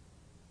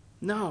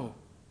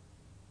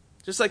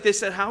 Just like they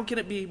said, how can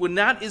it be, when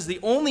that is the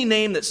only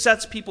name that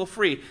sets people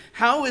free,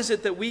 how is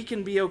it that we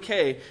can be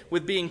okay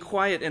with being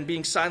quiet and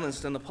being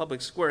silenced in the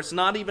public square? It's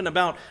not even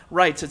about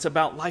rights, it's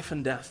about life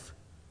and death.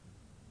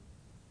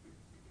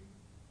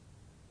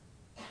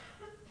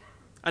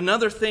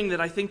 Another thing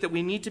that I think that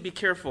we need to be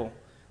careful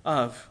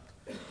of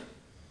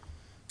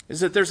is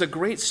that there's a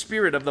great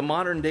spirit of the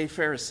modern day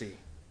Pharisee.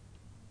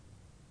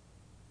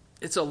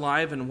 It's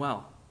alive and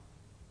well.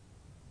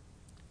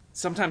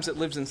 Sometimes it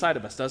lives inside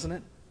of us, doesn't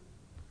it?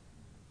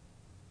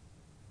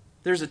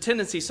 There's a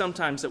tendency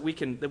sometimes that we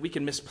can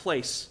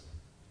misplace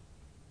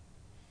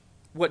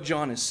what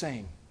John is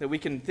saying, that we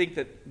can think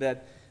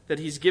that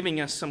he's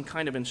giving us some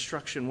kind of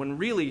instruction, when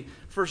really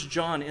 1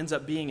 John ends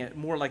up being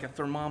more like a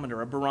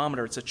thermometer, a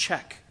barometer. It's a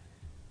check.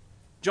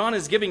 John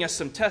is giving us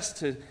some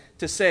tests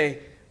to say,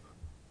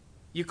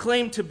 you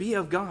claim to be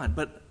of God,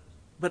 but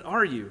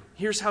are you?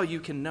 Here's how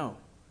you can know.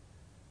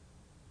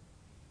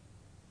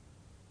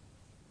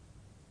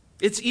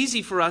 It's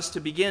easy for us to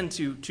begin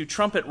to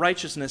trumpet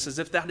righteousness as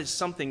if that is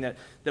something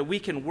that we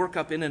can work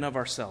up in and of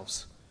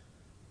ourselves.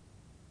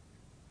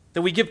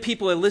 That we give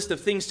people a list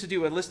of things to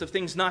do, a list of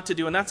things not to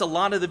do, and that's a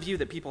lot of the view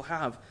that people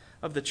have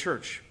of the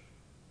church.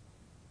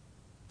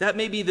 That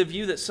may be the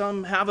view that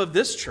some have of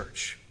this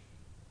church.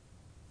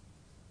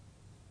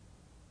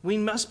 We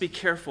must be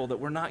careful that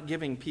we're not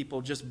giving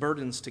people just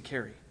burdens to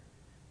carry.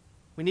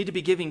 We need to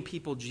be giving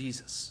people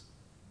Jesus.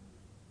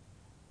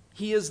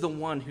 He is the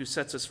one who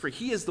sets us free.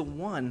 He is the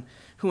one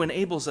who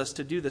enables us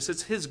to do this.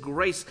 It's His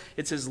grace,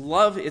 it's His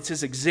love, it's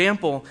His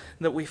example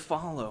that we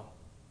follow.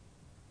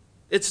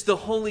 It's the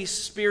Holy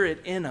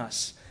Spirit in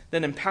us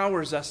that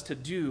empowers us to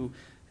do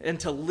and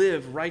to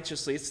live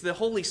righteously. It's the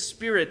Holy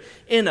Spirit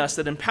in us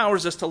that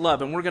empowers us to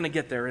love, and we're going to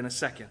get there in a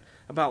second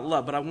about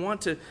love. But I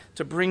want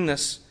to bring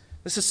this.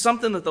 This is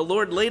something that the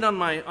Lord laid on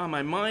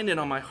my mind and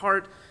on my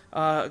heart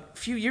a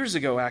few years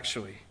ago,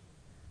 actually.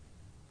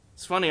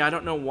 It's funny, I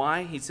don't know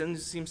why. He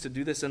seems to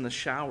do this in the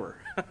shower.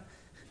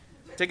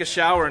 Take a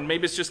shower, and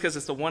maybe it's just because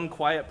it's the one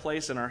quiet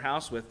place in our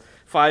house with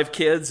 5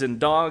 kids and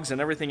dogs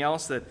and everything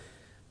else that...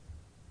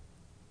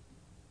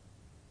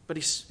 But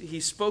he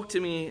spoke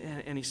to me,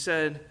 and he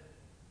said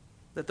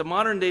that the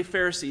modern-day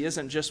Pharisee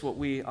isn't just what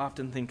we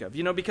often think of.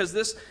 You know, because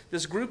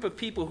this group of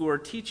people who are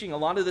teaching a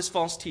lot of this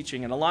false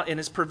teaching, and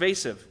it's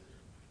pervasive.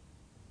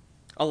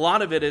 A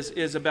lot of it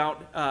is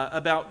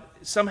about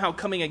somehow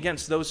coming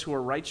against those who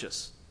are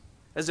righteous,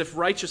 as if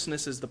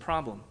righteousness is the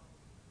problem.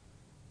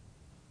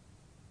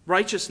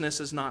 Righteousness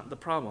is not the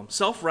problem.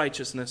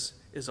 Self-righteousness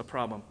is a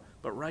problem,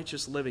 but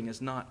righteous living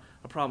is not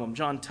a problem.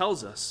 John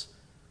tells us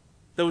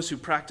those who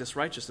practice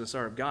righteousness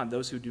are of God.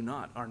 Those who do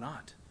not are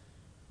not.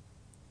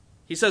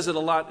 He says it a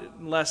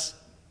lot less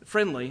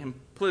friendly and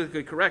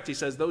politically correct. He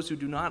says those who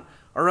do not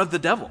are of the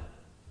devil.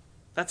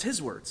 That's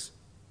his words.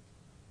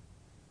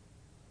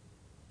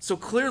 So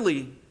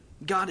clearly,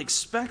 God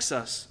expects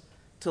us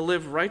to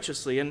live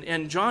righteously.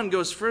 And John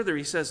goes further.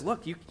 He says,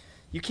 look,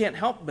 you can't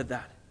help but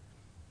that.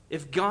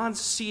 If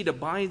God's seed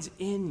abides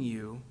in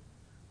you,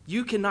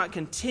 you cannot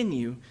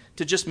continue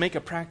to just make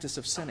a practice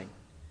of sinning.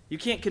 You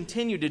can't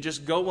continue to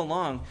just go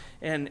along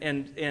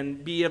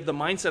and be of the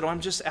mindset, I'm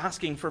just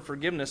asking for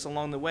forgiveness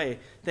along the way.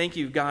 Thank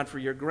you, God, for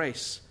your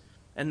grace.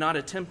 And not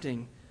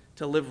attempting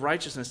to live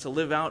righteousness, to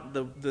live out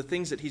the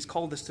things that He's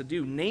called us to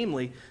do,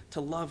 namely to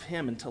love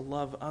Him and to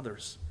love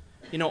others.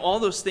 You know, all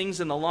those things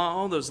in the law,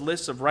 all those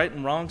lists of right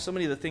and wrong, so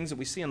many of the things that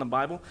we see in the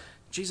Bible,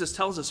 Jesus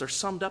tells us are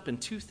summed up in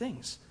 2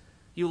 things.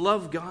 You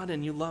love God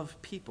and you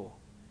love people.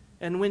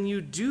 And when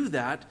you do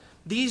that,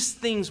 these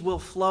things will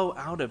flow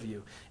out of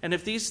you. And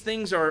if these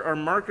things are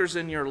markers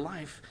in your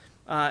life,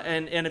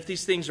 and if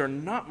these things are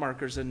not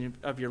markers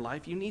of your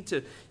life, you need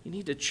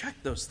to check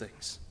those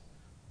things.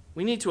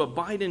 We need to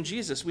abide in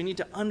Jesus. We need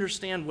to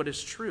understand what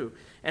is true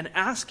and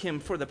ask Him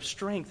for the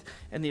strength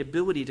and the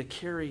ability to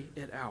carry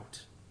it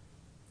out.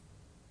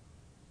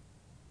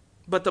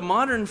 But the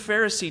modern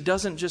Pharisee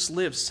doesn't just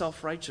live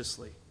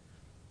self-righteously.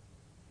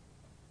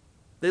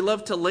 They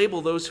love to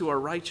label those who are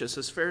righteous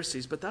as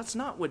Pharisees, but that's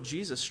not what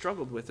Jesus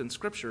struggled with in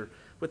Scripture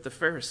with the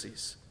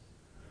Pharisees.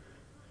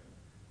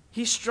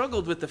 He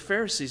struggled with the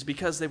Pharisees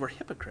because they were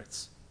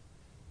hypocrites.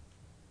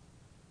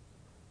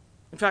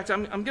 In fact,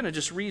 I'm going to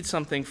just read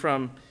something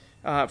from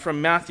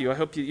Matthew. I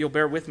hope you'll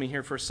bear with me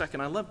here for a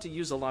second. I love to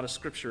use a lot of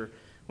Scripture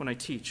when I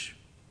teach.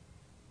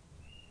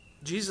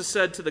 Jesus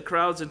said to the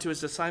crowds and to His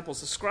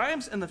disciples, the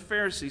scribes and the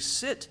Pharisees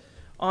sit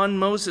on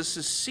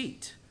Moses'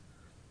 seat.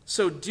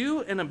 So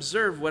do and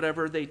observe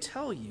whatever they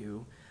tell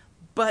you,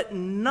 but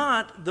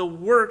not the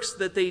works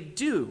that they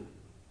do.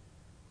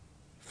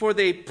 For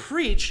they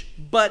preach,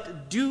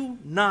 but do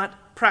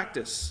not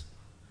practice.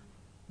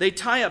 They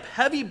tie up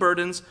heavy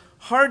burdens,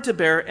 hard to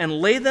bear, and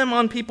lay them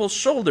on people's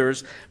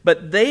shoulders,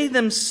 but they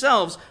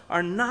themselves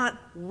are not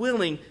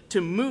willing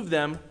to move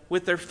them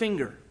with their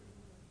finger.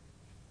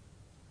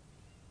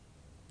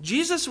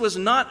 Jesus was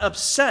not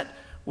upset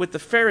with the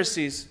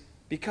Pharisees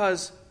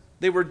because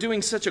they were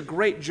doing such a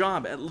great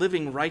job at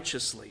living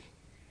righteously.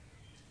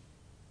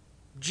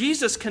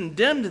 Jesus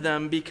condemned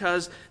them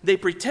because they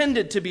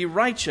pretended to be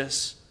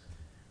righteous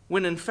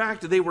when in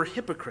fact they were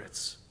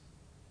hypocrites.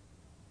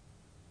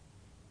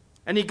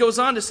 And he goes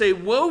on to say,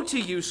 "Woe to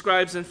you,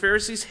 scribes and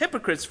Pharisees,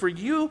 hypocrites, for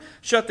you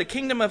shut the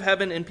kingdom of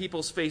heaven in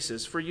people's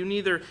faces, for you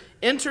neither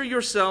enter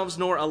yourselves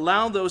nor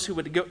allow those who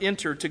would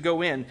enter to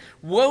go in.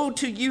 Woe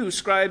to you,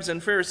 scribes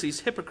and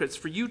Pharisees, hypocrites,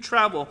 for you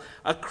travel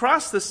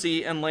across the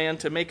sea and land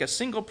to make a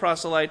single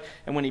proselyte,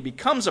 and when he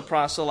becomes a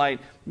proselyte,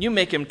 you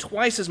make him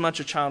twice as much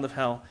a child of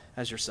hell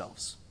as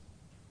yourselves."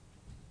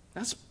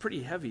 That's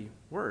pretty heavy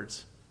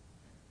words.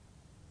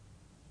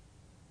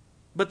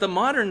 But the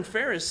modern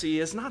Pharisee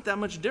is not that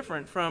much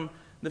different from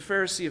the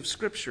Pharisee of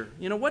Scripture.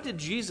 You know, what did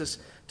Jesus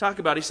talk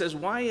about? He says,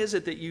 why is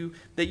it that you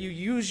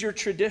use your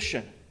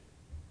tradition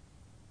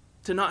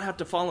to not have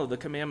to follow the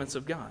commandments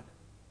of God?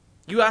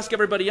 You ask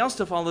everybody else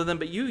to follow them,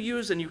 but you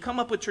use and you come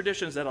up with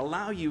traditions that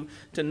allow you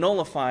to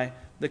nullify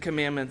the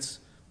commandments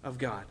of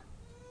God.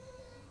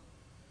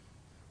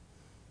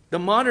 The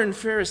modern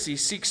Pharisee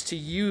seeks to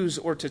use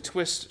or to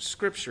twist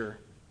Scripture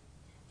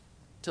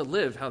to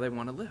live how they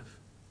want to live.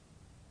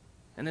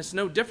 And it's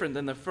no different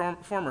than the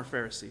former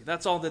Pharisee.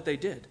 That's all that they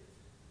did.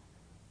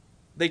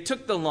 They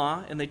took the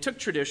law and they took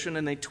tradition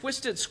and they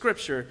twisted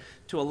Scripture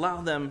to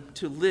allow them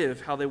to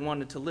live how they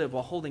wanted to live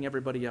while holding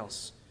everybody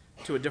else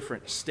to a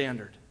different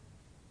standard.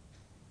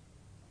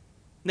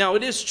 Now,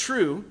 it is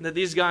true that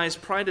these guys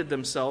prided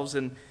themselves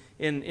in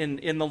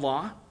the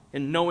law,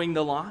 in knowing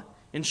the law,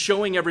 in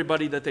showing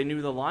everybody that they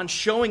knew the law, and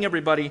showing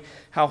everybody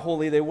how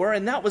holy they were.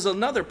 And that was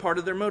another part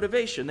of their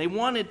motivation. They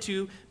wanted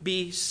to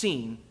be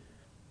seen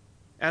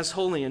as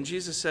holy. And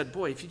Jesus said,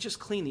 boy, if you just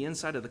clean the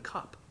inside of the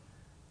cup,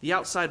 the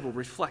outside will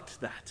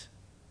reflect that.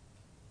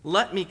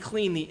 Let me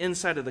clean the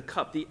inside of the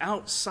cup. The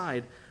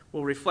outside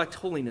will reflect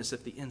holiness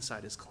if the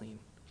inside is clean.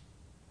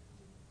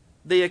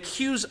 They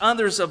accuse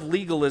others of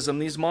legalism,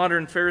 these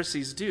modern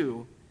Pharisees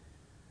do,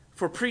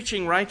 for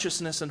preaching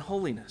righteousness and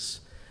holiness.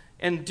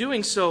 And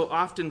doing so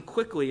often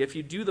quickly, if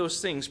you do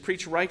those things,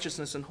 preach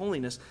righteousness and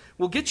holiness,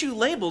 will get you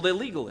labeled a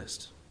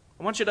legalist.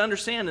 I want you to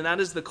understand, and that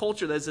is the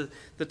culture, that is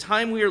the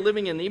time we are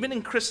living in, even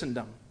in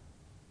Christendom.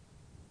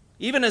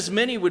 Even as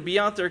many would be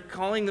out there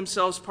calling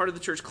themselves part of the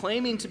church,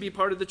 claiming to be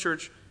part of the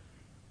church,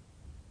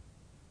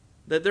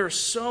 that there are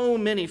so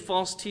many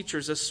false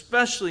teachers,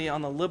 especially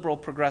on the liberal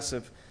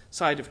progressive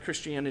side of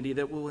Christianity,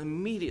 that will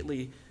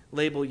immediately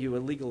label you a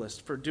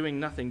legalist for doing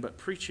nothing but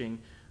preaching.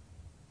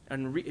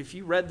 And if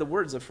you read the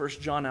words of 1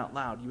 John out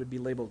loud, you would be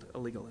labeled a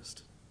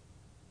legalist.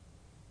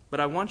 But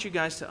I want you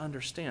guys to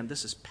understand,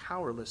 this is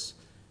powerless.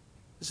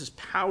 This is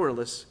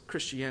powerless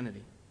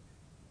Christianity.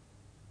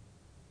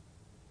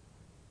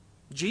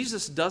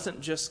 Jesus doesn't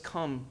just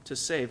come to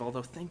save,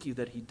 although thank you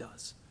that he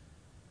does.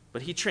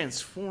 But he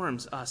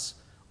transforms us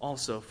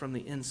also from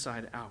the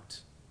inside out.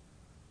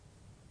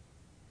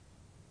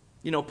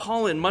 You know,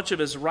 Paul, in much of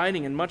his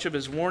writing and much of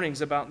his warnings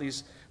about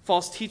these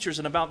false teachers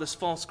and about this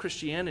false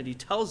Christianity,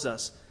 tells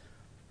us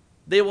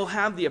they will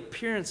have the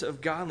appearance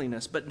of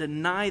godliness, but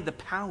deny the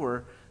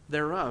power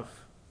thereof.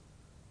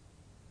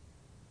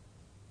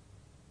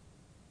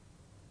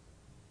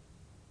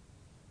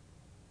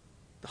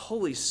 The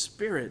Holy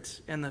Spirit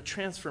and the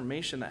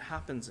transformation that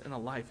happens in a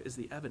life is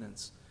the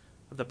evidence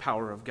of the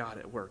power of God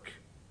at work.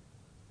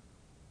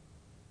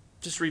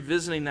 Just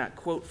revisiting that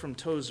quote from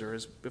Tozer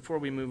before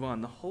we move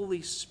on. The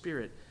Holy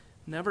Spirit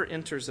never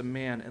enters a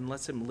man and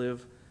lets him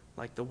live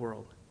like the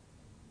world.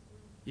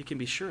 You can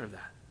be sure of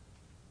that.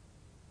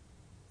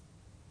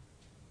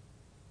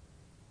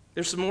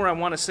 There's some more I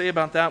want to say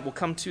about that. We'll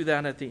come to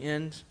that at the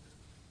end.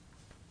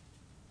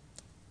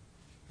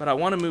 But I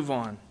want to move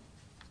on.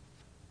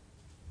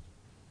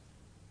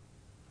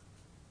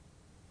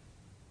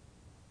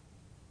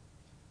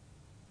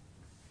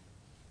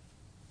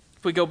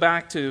 If we go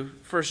back to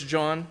 1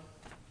 John,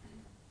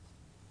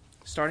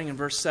 starting in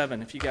verse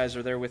 7, if you guys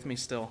are there with me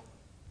still.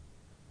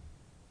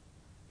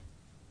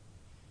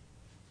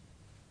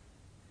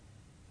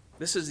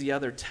 This is the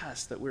other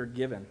test that we're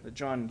given, that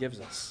John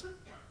gives us.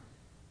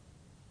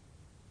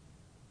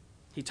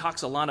 He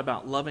talks a lot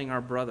about loving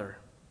our brother.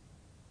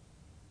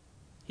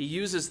 He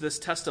uses this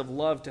test of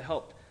love to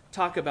help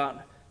talk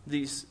about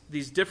these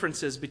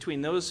differences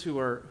between those who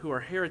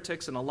are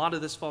heretics and a lot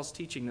of this false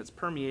teaching that's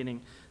permeating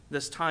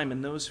this time,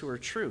 and those who are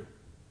true,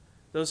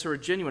 those who are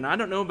genuine. I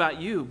don't know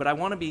about you, but I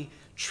want to be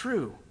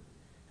true,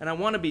 and I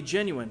want to be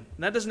genuine.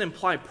 And that doesn't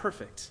imply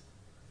perfect.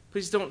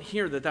 Please don't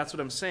hear that that's what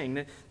I'm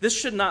saying. This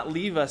should not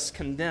leave us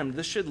condemned.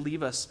 This should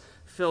leave us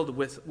filled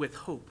with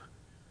hope,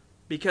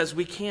 because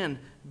we can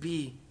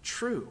be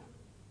true.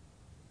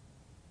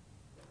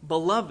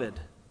 Beloved,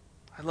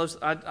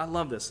 I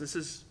love this.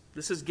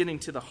 This is getting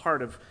to the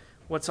heart of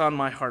what's on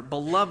my heart.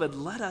 Beloved,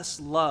 let us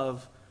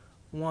love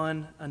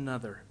one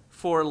another.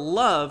 For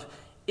love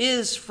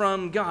is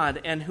from God,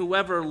 and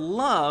whoever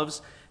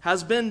loves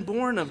has been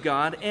born of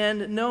God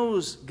and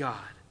knows God.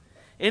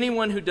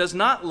 Anyone who does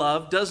not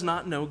love does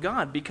not know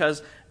God,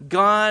 because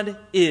God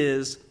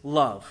is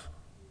love.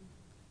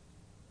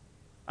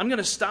 I'm going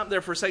to stop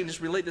there for a second,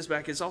 just relate this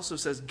back. It also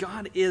says,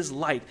 God is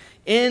light.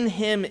 In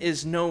him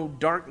is no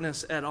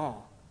darkness at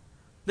all.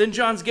 Then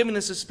John's giving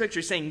us this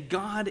picture, saying,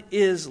 God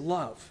is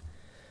love.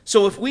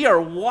 So if we are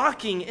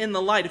walking in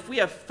the light, if we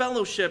have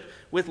fellowship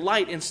with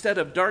light instead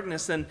of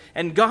darkness, and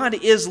God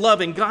is love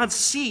and God's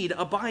seed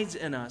abides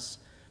in us,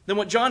 then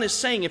what John is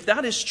saying, if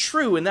that is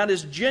true and that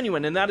is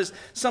genuine and that is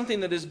something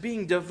that is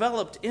being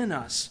developed in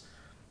us,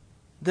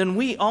 then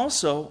we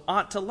also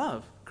ought to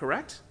love,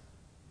 correct?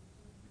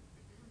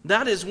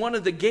 That is one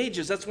of the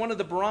gauges, that's one of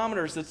the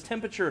barometers, this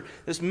temperature,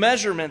 this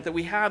measurement that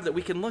we have that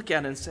we can look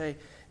at and say,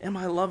 am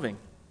I loving?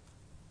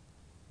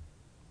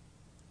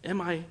 Am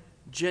I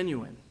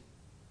genuine?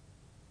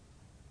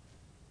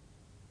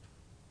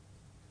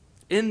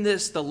 In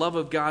this, the love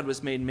of God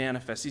was made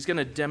manifest. He's going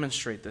to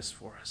demonstrate this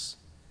for us.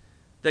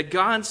 That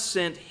God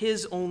sent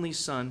His only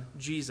Son,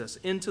 Jesus,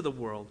 into the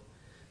world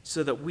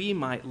so that we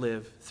might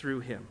live through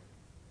Him.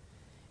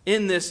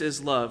 In this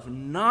is love,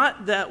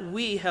 not that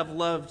we have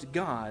loved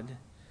God,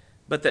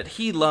 but that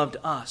He loved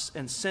us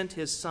and sent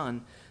His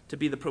Son to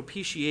be the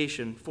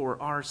propitiation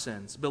for our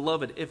sins.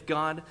 Beloved, if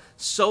God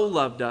so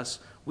loved us,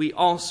 we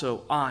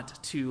also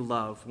ought to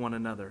love one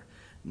another.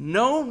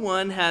 No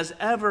one has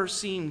ever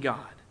seen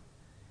God.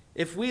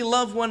 If we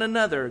love one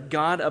another,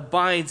 God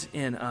abides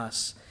in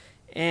us,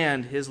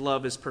 and His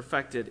love is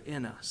perfected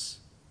in us.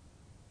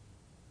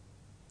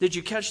 Did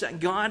you catch that?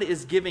 God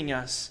is giving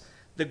us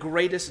the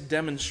greatest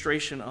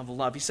demonstration of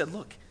love. He said,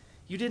 look,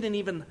 you didn't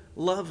even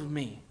love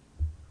me,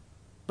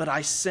 but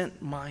I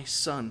sent my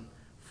Son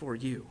for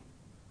you.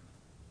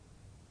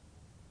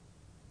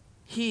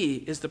 He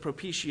is the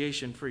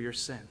propitiation for your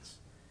sins.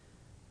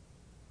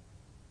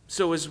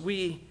 So as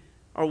we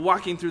are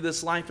walking through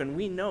this life and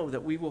we know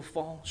that we will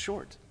fall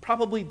short,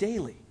 probably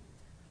daily,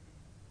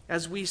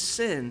 as we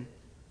sin,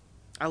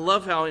 I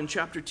love how in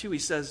chapter 2 he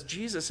says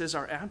Jesus is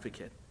our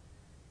advocate.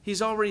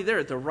 He's already there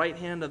at the right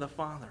hand of the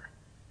Father.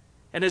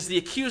 And as the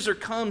accuser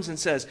comes and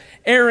says,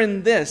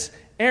 Aaron this,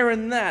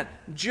 Aaron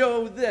that,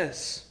 Joe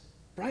this,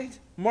 right?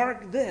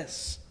 Mark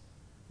this,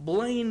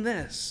 Blaine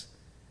this.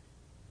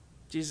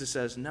 Jesus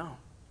says, no,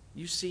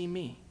 you see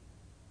me,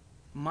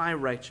 my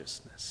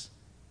righteousness.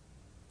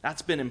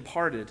 That's been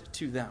imparted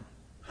to them.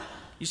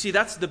 You see,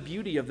 that's the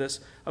beauty of this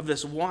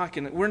walk.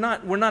 And we're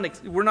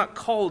not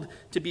called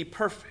to be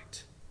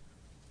perfect,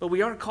 but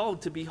we are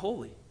called to be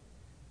holy.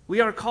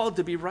 We are called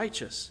to be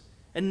righteous.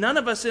 And none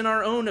of us in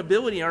our own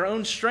ability, our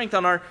own strength,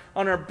 on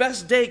our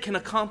best day can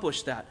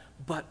accomplish that,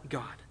 but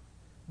God,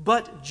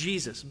 but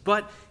Jesus,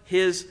 but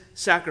His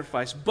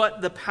sacrifice, but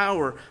the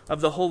power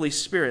of the Holy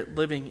Spirit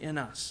living in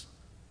us.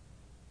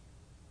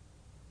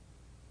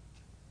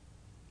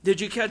 Did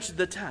you catch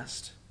the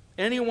test?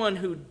 Anyone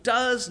who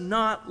does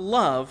not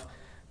love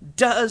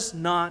does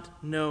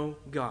not know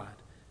God,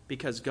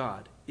 because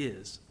God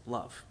is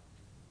love.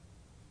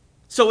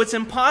 So it's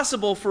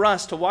impossible for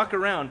us to walk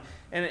around,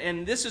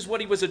 and this is what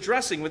he was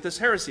addressing with this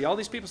heresy. All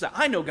these people say,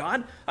 I know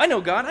God, I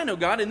know God, I know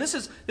God, and this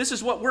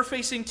is what we're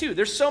facing too.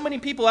 There's so many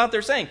people out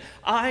there saying,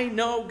 I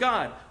know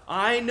God,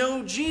 I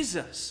know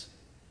Jesus.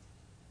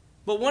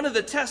 But one of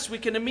the tests we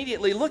can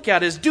immediately look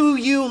at is, do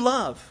you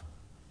love?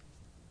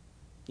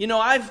 You know,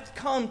 I've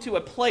come to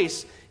a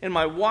place in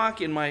my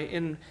walk,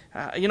 I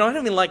don't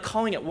even like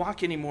calling it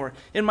walk anymore,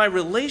 in my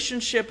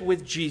relationship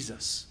with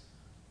Jesus.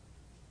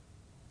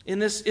 In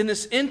this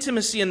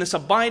intimacy, in this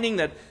abiding,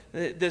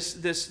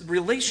 this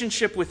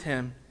relationship with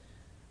Him.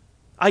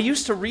 I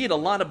used to read a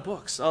lot of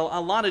books, a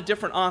lot of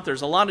different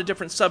authors, a lot of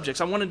different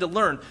subjects. I wanted to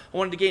learn. I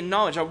wanted to gain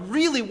knowledge. I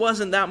really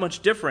wasn't that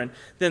much different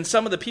than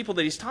some of the people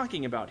that he's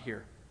talking about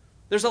here.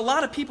 There's a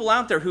lot of people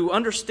out there who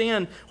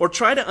understand or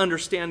try to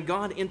understand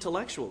God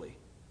intellectually.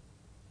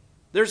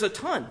 There's a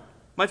ton.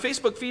 My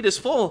Facebook feed is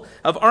full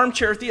of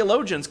armchair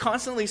theologians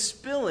constantly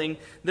spilling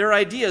their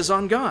ideas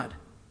on God.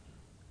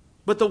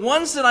 But the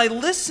ones that I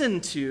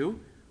listen to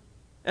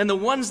and the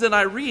ones that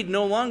I read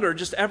no longer are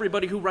just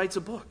everybody who writes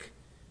a book.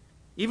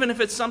 Even if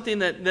it's something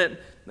that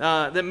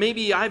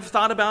maybe I've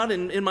thought about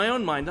in my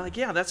own mind, like,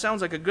 yeah, that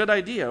sounds like a good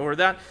idea, or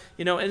that,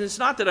 and it's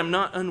not that I'm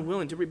not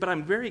unwilling to read, but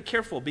I'm very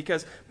careful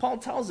because Paul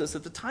tells us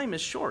that the time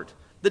is short.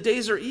 The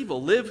days are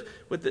evil. Live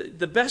with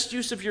the best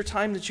use of your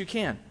time that you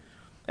can.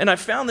 And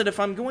I've found that if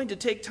I'm going to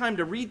take time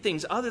to read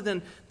things other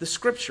than the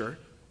Scripture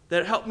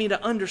that help me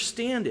to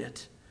understand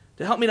it,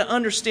 to help me to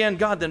understand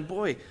God, then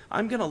boy,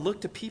 I'm going to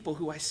look to people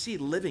who I see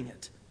living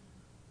it.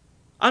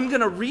 I'm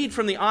going to read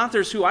from the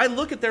authors who I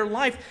look at their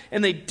life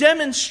and they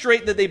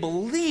demonstrate that they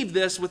believe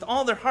this with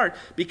all their heart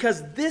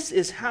because this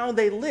is how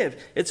they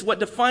live. It's what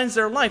defines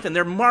their life, and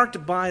they're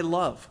marked by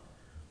love.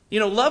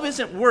 Love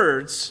isn't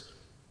words.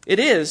 It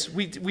is.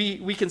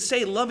 We can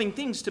say loving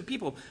things to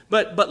people,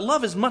 but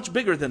love is much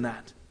bigger than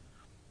that.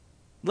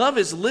 Love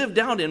is lived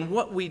out in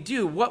what we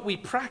do, what we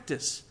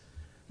practice.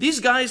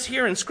 These guys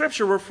here in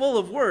Scripture were full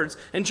of words,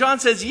 and John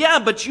says, yeah,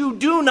 but you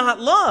do not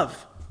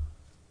love.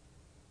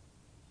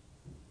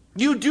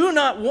 You do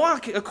not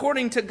walk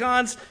according to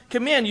God's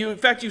command. In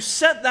fact, you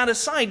set that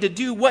aside to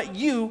do what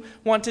you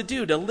want to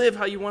do, to live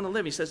how you want to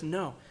live. He says,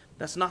 no,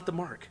 that's not the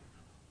mark.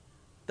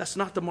 That's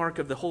not the mark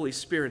of the Holy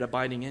Spirit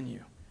abiding in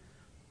you.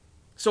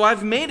 So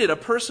I've made it a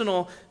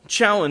personal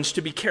challenge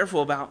to be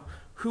careful about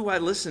who I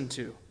listen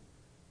to.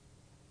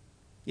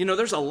 You know,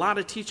 there's a lot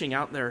of teaching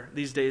out there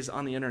these days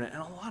on the internet,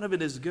 and a lot of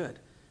it is good.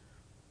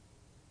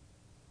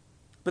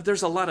 But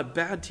there's a lot of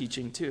bad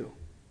teaching too.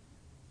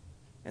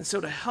 And so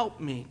to help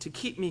me, to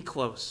keep me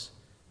close,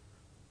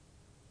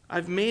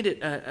 I've made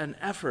it an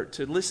effort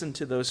to listen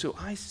to those who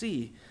I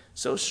see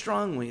so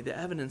strongly the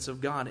evidence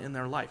of God in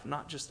their life,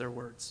 not just their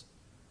words.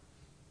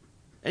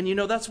 And you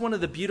know, that's one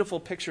of the beautiful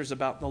pictures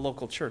about the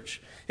local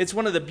church. It's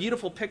one of the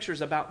beautiful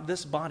pictures about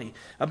this body,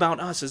 about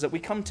us, is that we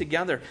come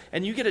together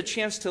and you get a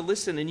chance to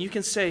listen and you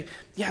can say,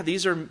 yeah,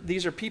 these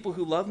are people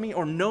who love me,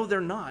 or no,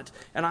 they're not,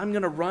 and I'm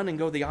going to run and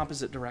go the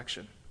opposite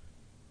direction.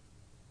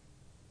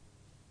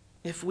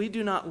 If we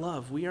do not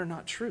love, we are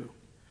not true.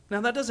 Now,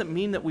 that doesn't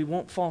mean that we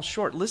won't fall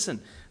short.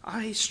 Listen,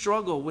 I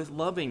struggle with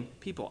loving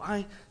people.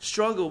 I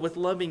struggle with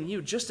loving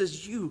you, just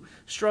as you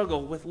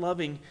struggle with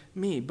loving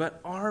me.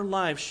 But our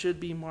lives should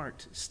be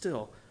marked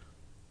still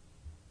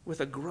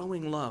with a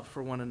growing love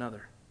for one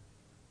another.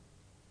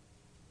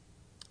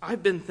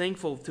 I've been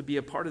thankful to be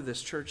a part of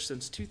this church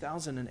since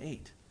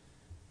 2008.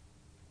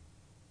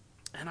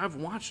 And I've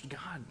watched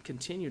God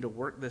continue to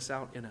work this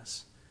out in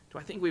us. Do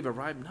I think we've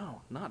arrived?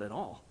 No, not at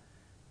all.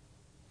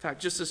 In fact,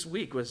 just this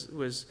week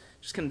was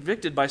just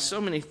convicted by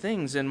so many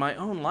things in my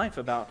own life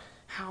about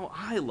how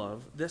I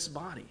love this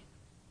body.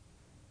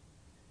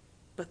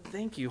 But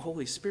thank you,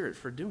 Holy Spirit,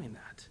 for doing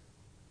that.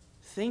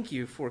 Thank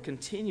you for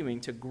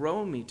continuing to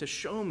grow me, to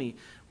show me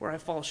where I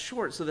fall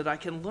short so that I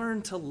can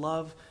learn to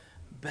love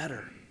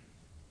better.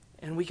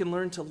 And we can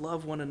learn to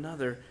love one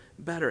another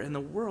better. And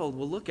the world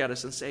will look at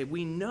us and say,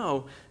 we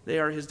know they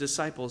are his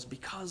disciples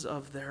because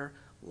of their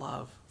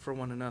love for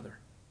one another.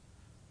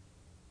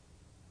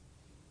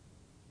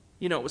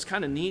 You know, it was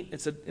kind of neat.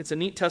 It's a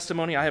neat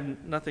testimony. I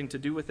have nothing to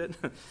do with it.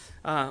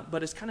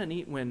 But it's kind of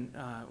neat when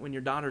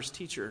your daughter's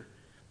teacher,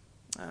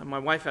 my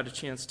wife had a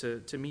chance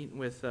to meet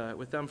with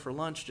them for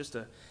lunch, just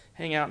to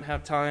hang out and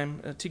have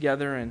time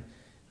together. And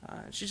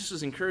she just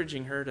was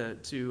encouraging her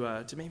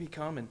to maybe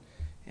come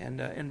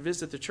and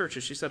visit the church.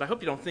 And she said, I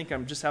hope you don't think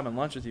I'm just having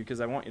lunch with you because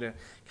I want you to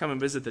come and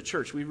visit the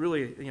church. We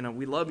really,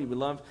 we love you. We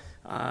love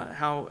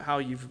how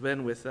you've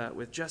been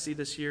with Jesse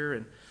this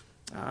year.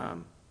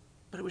 And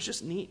but it was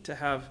just neat to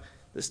have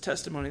this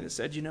testimony that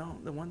said,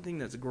 the one thing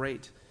that's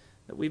great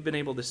that we've been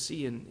able to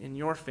see in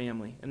your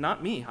family, and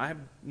not me, I have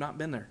not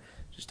been there,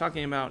 just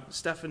talking about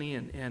Stephanie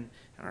and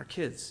our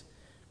kids.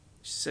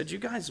 She said, you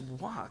guys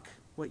walk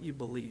what you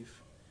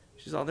believe.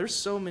 She said, there's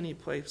so many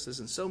places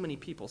and so many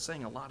people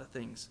saying a lot of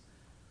things,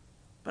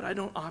 but I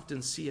don't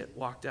often see it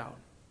walked out.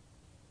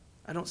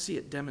 I don't see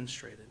it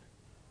demonstrated.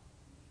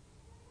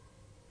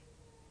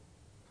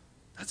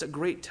 That's a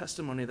great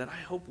testimony that I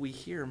hope we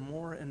hear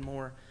more and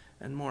more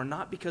and more,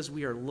 not because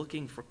we are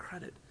looking for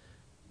credit,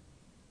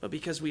 but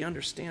because we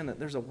understand that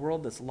there's a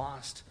world that's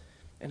lost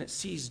and it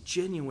sees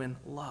genuine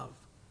love.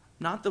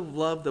 Not the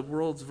love, the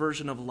world's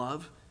version of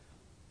love,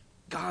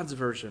 God's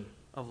version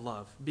of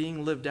love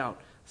being lived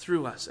out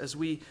through us as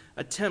we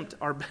attempt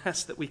our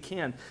best that we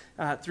can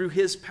through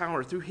his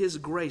power, through his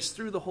grace,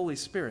 through the Holy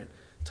Spirit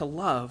to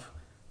love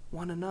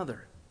one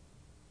another.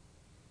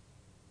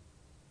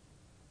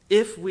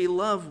 If we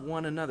love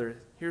one another,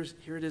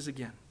 here it is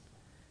again.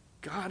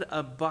 God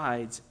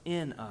abides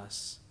in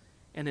us,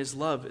 and his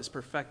love is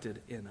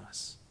perfected in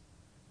us.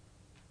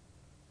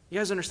 You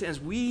guys understand, as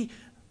we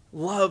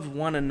love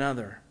one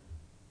another,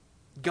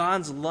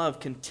 God's love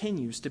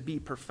continues to be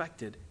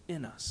perfected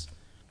in us.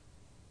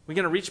 We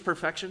going to reach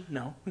perfection?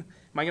 No. Am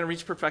I going to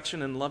reach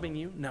perfection in loving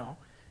you? No.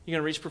 You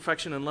going to reach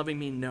perfection in loving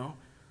me? No.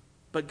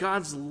 But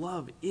God's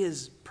love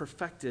is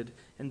perfected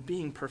and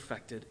being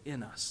perfected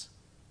in us,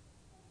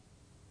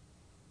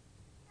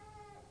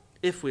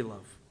 if we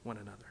love one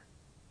another.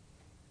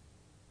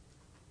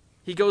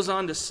 He goes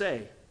on to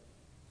say,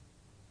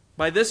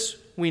 by this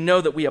we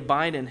know that we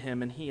abide in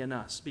him and he in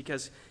us,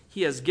 because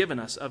he has given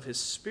us of his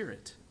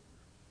Spirit.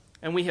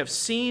 And we have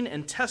seen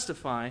and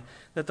testify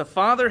that the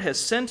Father has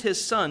sent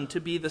his Son to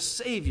be the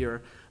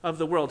Savior of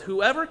the world.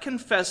 Whoever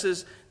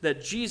confesses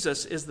that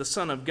Jesus is the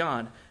Son of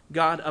God,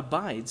 God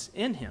abides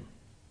in him.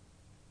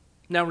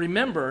 Now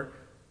remember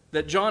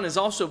that John is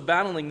also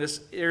battling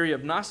this area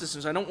of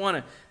Gnosticism. I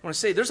want to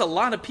say there's a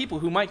lot of people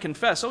who might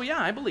confess, oh yeah,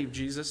 I believe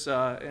Jesus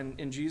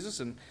in Jesus,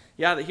 and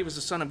yeah, that he was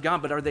the Son of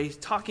God, but are they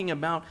talking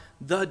about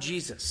the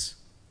Jesus?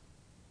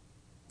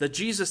 The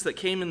Jesus that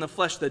came in the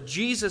flesh, the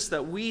Jesus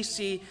that we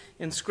see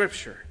in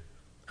Scripture.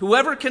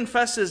 Whoever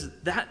confesses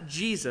that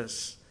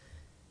Jesus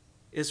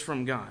is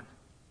from God,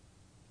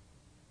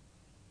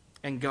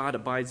 and God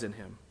abides in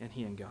him, and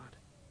he in God.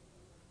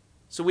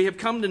 So we have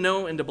come to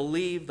know and to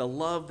believe the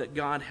love that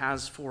God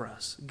has for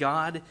us.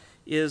 God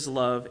is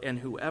love, and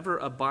whoever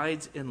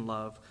abides in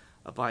love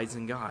abides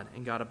in God,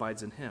 and God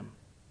abides in him.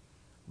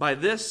 By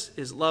this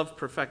is love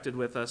perfected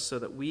with us, so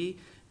that we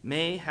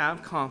may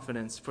have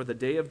confidence for the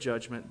day of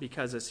judgment,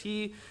 because as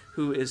he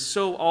who is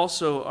so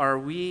also are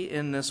we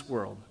in this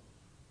world.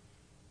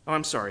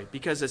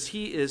 Because as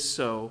he is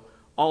so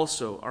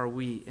also are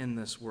we in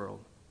this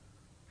world.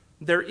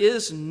 There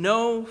is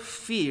no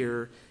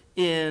fear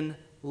in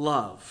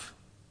love,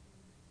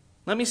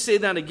 Let me say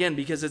that again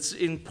because it's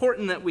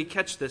important that we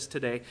catch this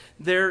today.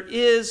 There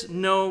is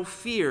no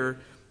fear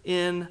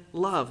in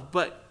love,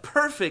 but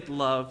perfect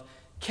love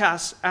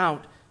casts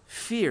out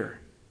fear.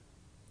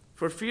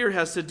 For fear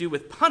has to do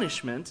with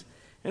punishment,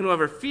 and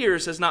whoever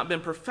fears has not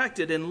been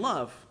perfected in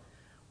love.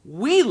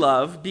 We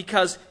love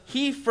because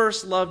he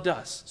first loved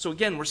us. So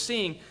again, we're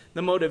seeing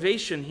the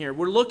motivation here.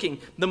 We're looking.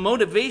 The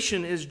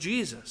motivation is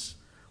Jesus.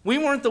 We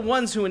weren't the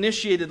ones who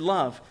initiated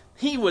love.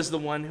 He was the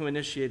one who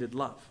initiated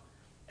love.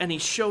 And he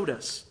showed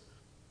us.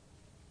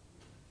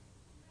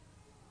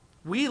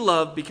 We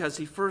love because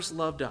he first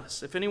loved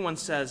us. If anyone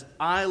says,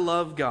 I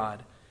love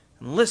God,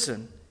 and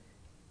listen,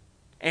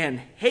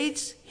 and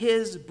hates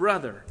his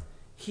brother,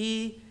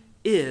 he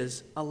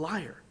is a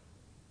liar.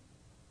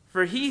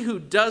 For he who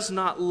does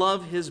not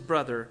love his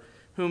brother,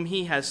 whom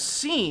he has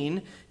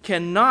seen,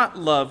 cannot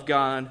love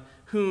God,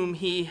 whom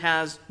he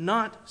has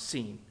not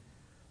seen.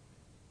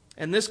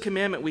 And this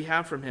commandment we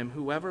have from him,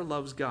 whoever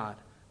loves God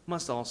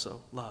must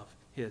also love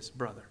his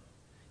brother.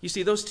 You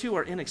see, those two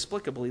are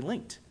inexplicably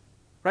linked,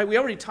 right? We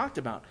already talked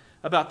about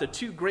the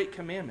two great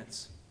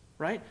commandments,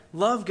 right?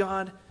 Love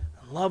God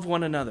and love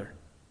one another.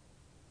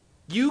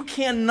 You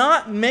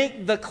cannot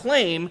make the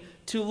claim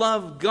to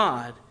love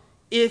God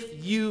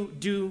if you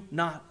do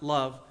not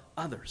love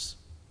others.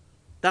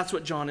 That's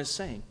what John is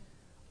saying.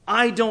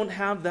 I don't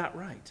have that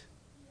right.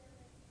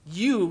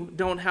 You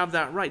don't have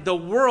that right. The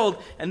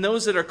world and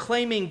those that are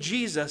claiming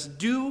Jesus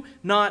do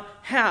not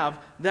have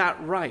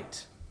that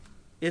right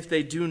if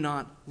they do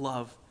not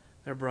love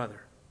their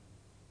brother.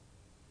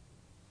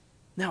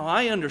 Now,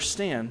 I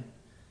understand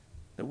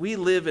that we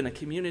live in a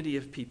community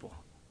of people,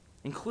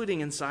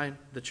 including inside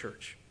the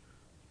church.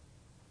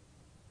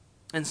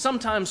 And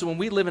sometimes when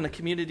we live in a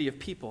community of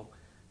people,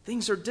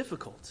 things are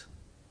difficult.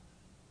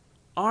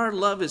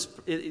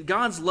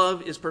 God's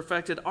love is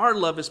perfected. Our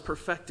love is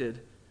perfected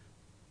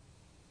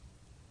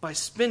by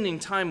spending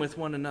time with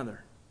one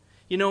another.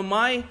 You know,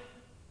 my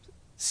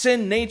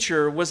sin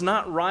nature was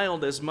not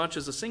riled as much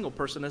as a single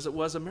person as it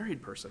was a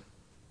married person.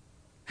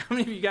 How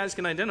many of you guys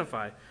can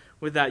identify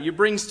with that? You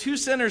brings two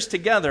sinners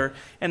together,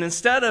 and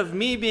instead of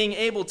me being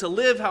able to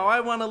live how I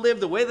want to live,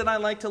 the way that I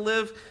like to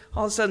live,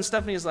 all of a sudden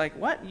Stephanie is like,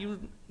 what? You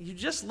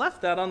just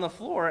left that on the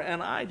floor,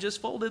 and I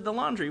just folded the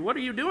laundry. What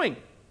are you doing?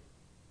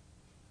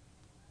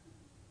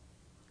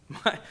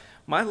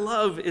 My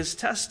love is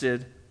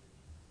tested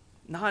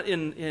not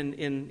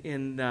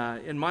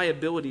in my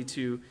ability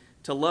to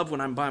love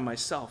when I'm by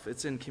myself.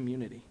 It's in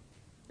community.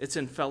 It's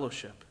in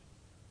fellowship.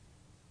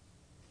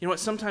 You know what?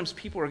 Sometimes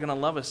people are going to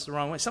love us the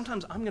wrong way.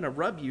 Sometimes I'm going to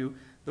rub you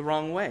the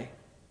wrong way.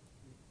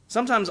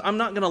 Sometimes I'm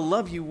not going to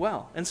love you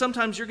well. And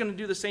sometimes you're going to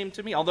do the same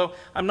to me, although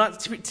I'm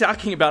not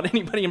talking about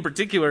anybody in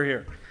particular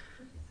here.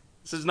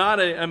 This is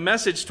not a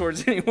message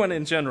towards anyone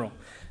in general.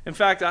 In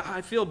fact,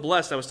 I feel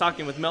blessed. I was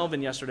talking with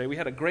Melvin yesterday. We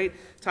had a great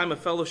time of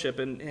fellowship,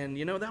 and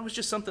you know, that was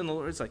just something the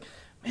Lord's like,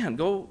 man,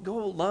 go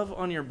love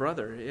on your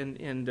brother.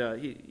 And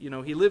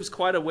he lives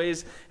quite a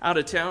ways out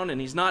of town, and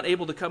he's not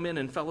able to come in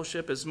and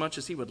fellowship as much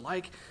as he would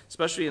like,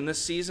 especially in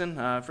this season.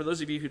 For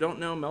those of you who don't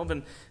know,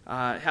 Melvin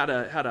had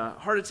a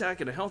heart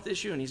attack and a health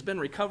issue, and he's been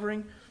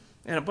recovering.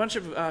 And a bunch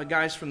of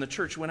guys from the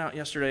church went out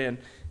yesterday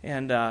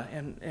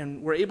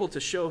and were able to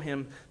show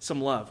him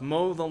some love.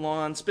 Mow the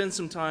lawn, spend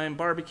some time,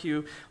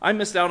 barbecue. I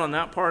missed out on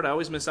that part. I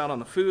always miss out on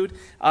the food.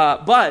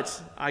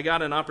 But I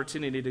got an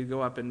opportunity to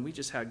go up, and we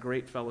just had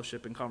great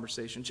fellowship and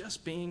conversation,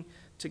 just being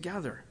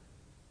together.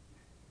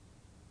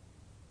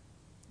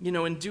 You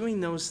know, in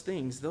doing those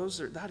things,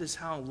 that is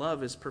how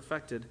love is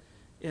perfected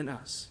in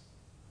us.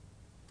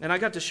 And I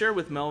got to share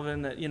with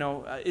Melvin that, you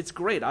know, it's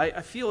great.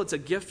 I feel it's a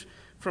gift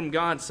from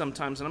God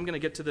sometimes, and I'm going to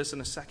get to this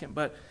in a second,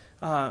 but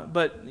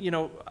you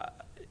know,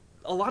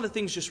 a lot of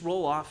things just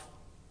roll off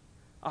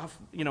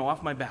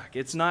my back.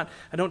 It's not,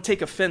 I don't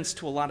take offense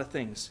to a lot of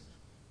things.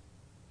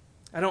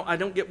 I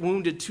don't get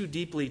wounded too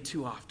deeply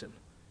too often.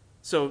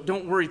 So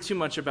don't worry too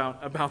much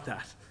about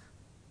that.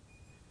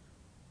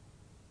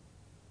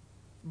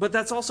 But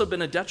that's also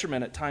been a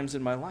detriment at times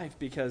in my life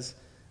because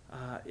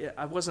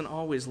I wasn't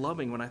always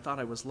loving when I thought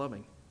I was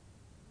loving.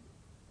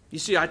 You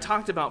see, I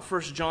talked about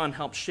 1 John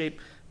helped shape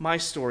my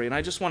story, and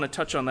I just want to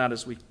touch on that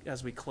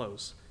as we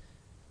close.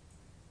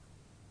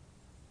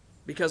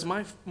 Because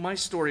my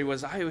story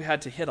was I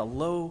had to hit a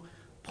low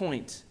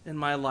point in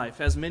my life,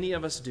 as many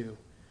of us do,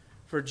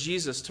 for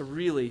Jesus to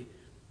really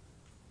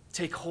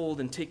take hold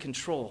and take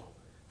control,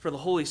 for the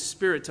Holy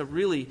Spirit to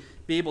really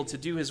be able to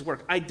do his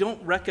work. I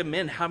don't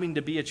recommend having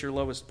to be at your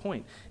lowest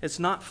point. It's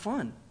not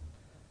fun.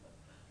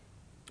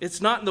 It's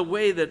not the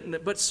way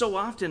but so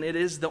often it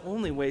is the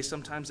only way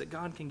sometimes that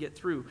God can get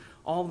through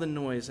all the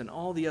noise and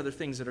all the other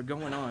things that are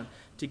going on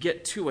to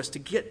get to us, to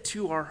get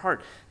to our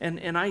heart.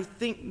 And I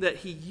think that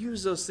he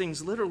used those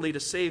things literally to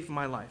save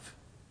my life.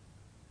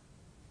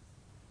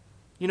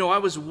 You know, I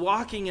was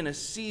walking in a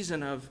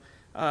season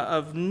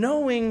of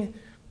knowing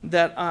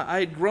that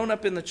I had grown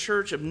up in the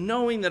church, of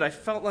knowing that I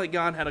felt like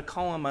God had a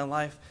call on my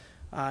life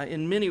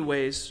in many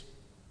ways.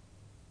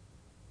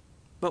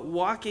 But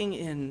walking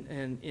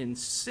in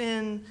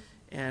sin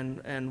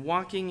and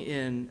walking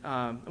in,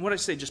 and what I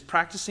say, just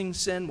practicing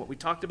sin, what we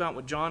talked about,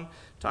 what John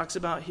talks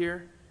about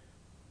here,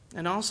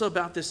 and also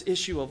about this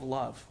issue of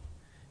love.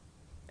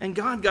 And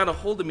God got a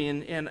hold of me,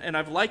 and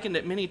I've likened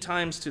it many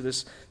times to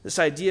this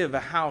idea of a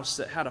house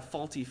that had a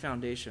faulty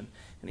foundation.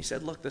 And he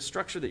said, look, the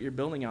structure that you're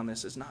building on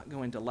this is not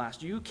going to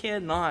last. You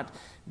cannot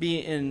be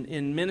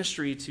in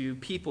ministry to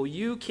people.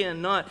 You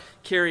cannot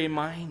carry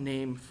my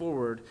name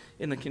forward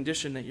in the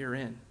condition that you're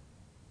in.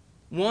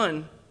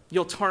 One,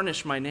 you'll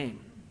tarnish my name.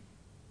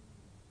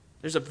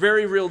 There's a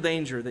very real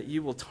danger that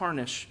you will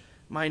tarnish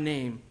my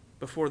name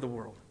before the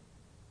world.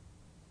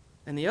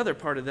 And the other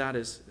part of that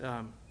is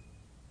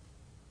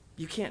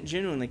you can't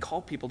genuinely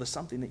call people to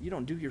something that you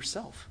don't do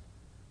yourself.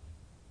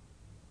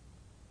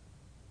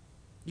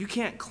 You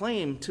can't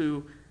claim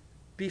to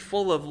be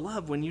full of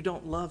love when you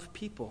don't love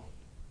people.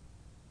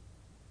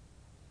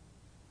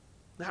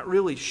 That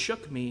really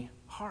shook me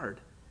hard.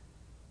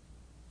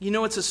 You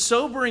know, it's a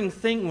sobering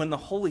thing when the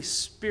Holy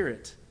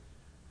Spirit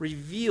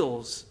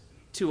reveals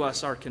to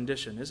us our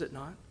condition, is it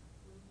not?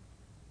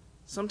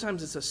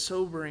 Sometimes it's a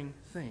sobering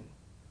thing.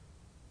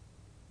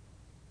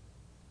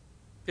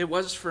 It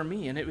was for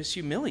me, and it was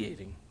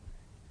humiliating.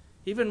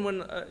 Even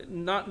when,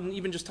 not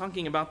even just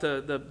talking about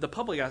the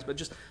public aspect,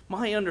 just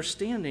my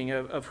understanding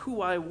of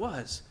who I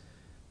was.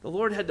 The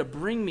Lord had to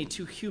bring me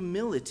to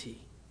humility.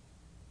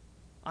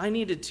 I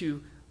needed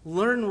to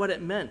learn what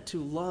it meant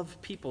to love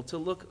people, to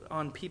look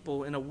on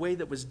people in a way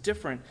that was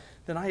different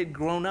than I had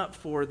grown up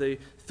for the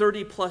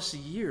 30 plus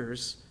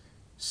years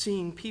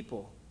seeing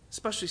people,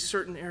 especially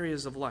certain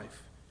areas of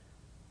life.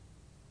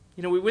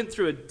 You know, we went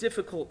through a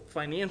difficult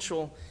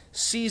financial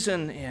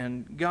season,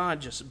 and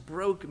God just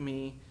broke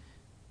me,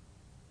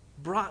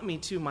 brought me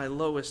to my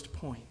lowest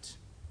point.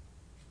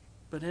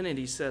 But in it,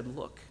 he said,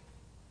 look,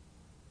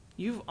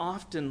 you've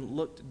often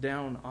looked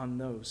down on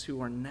those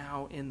who are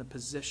now in the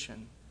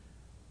position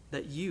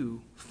that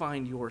you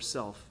find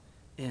yourself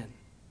in.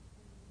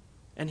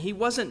 And he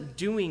wasn't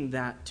doing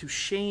that to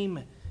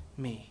shame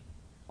me,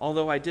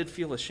 although I did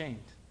feel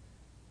ashamed.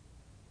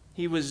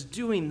 He was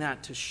doing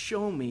that to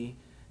show me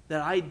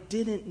that I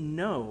didn't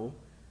know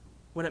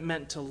what it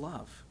meant to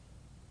love,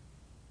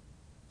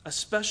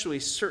 especially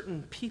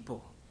certain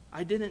people.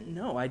 I didn't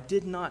know. I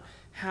did not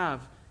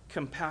have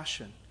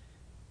compassion.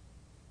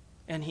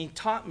 And he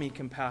taught me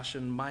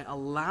compassion by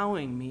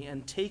allowing me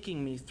and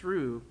taking me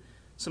through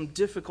some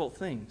difficult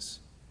things.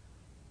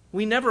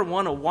 We never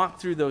want to walk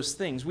through those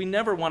things. We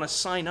never want to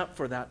sign up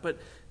for that. But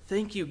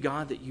thank you,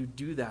 God, that you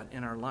do that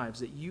in our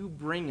lives, that you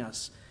bring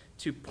us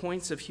to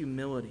points of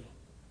humility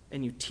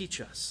and you teach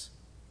us.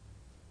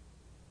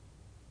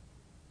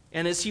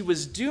 And as he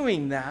was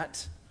doing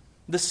that,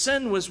 the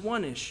sin was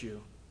one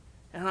issue.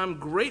 And I'm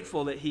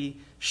grateful that he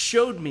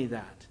showed me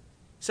that.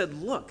 He said,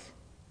 look,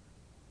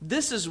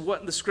 this is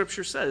what the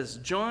scripture says.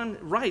 John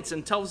writes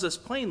and tells us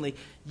plainly,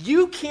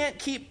 you can't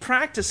keep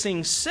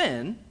practicing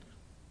sin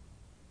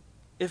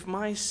if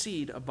my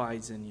seed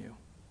abides in you.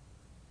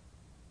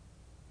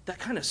 That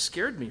kind of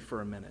scared me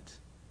for a minute.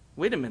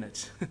 Wait a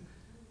minute.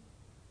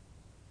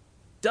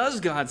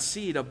 Does God's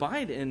seed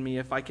abide in me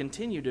if I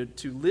continue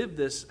to live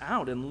this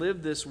out and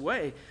live this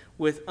way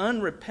with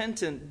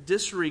unrepentant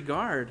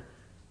disregard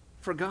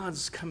for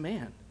God's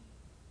command?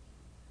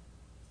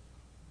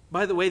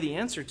 By the way, the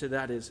answer to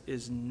that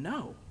is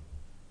no.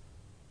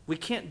 We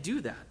can't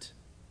do that.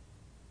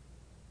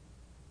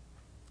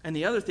 And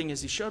the other thing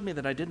is he showed me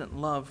that I didn't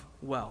love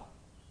well.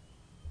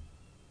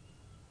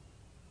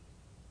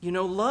 You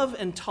know, love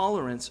and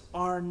tolerance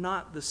are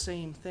not the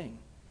same thing.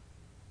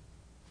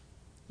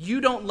 You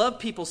don't love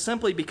people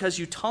simply because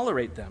you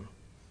tolerate them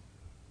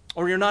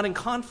or you're not in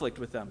conflict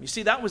with them. You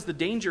see, that was the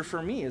danger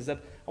for me, is that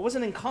I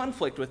wasn't in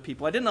conflict with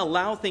people. I didn't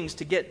allow things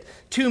to get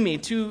to me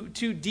too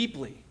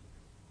deeply.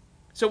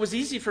 So it was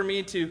easy for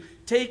me to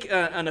take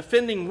an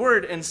offending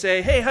word and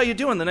say, hey, how you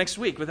doing the next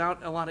week,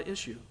 without a lot of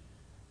issue.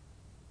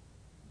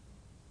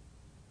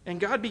 And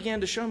God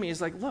began to show me,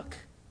 he's like, look,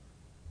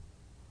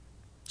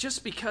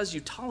 just because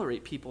you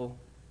tolerate people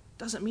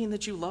doesn't mean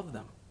that you love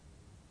them.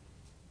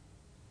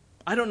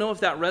 I don't know if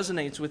that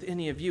resonates with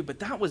any of you, but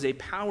that was a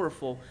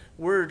powerful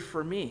word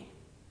for me.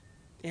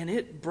 And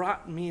it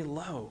brought me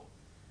low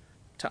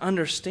to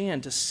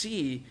understand, to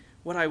see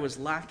what I was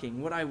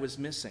lacking, what I was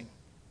missing.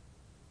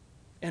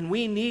 And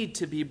we need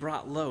to be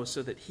brought low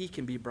so that he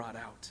can be brought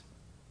out.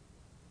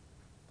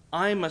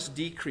 I must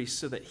decrease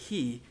so that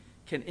he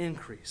can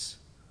increase.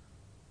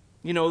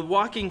 You know,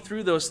 walking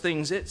through those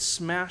things, it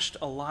smashed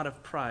a lot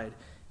of pride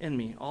in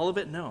me. All of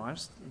it? No.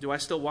 Do I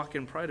still walk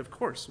in pride? Of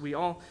course. We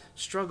all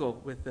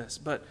struggle with this.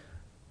 But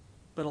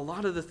a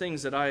lot of the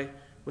things that I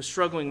was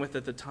struggling with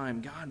at the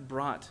time, God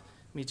brought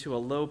me to a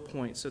low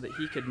point so that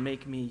he could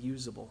make me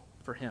usable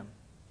for him.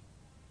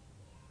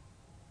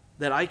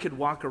 That I could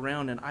walk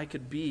around and I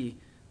could be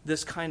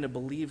this kind of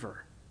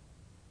believer.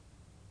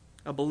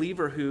 A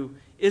believer who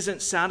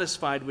isn't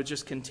satisfied with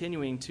just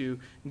continuing to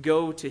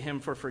go to him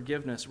for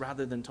forgiveness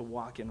rather than to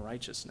walk in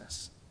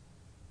righteousness.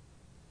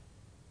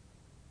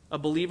 A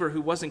believer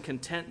who wasn't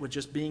content with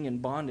just being in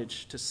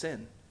bondage to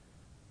sin.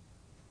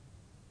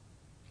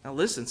 Now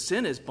listen,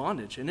 sin is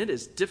bondage, and it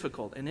is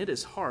difficult, and it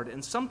is hard,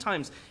 and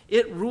sometimes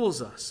it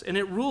rules us, and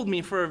it ruled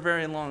me for a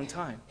very long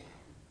time.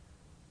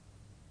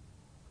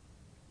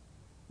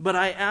 But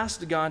I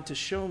asked God to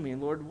show me,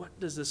 Lord, what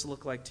does this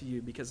look like to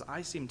you? Because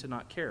I seem to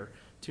not care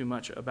too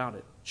much about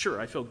it. Sure,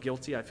 I feel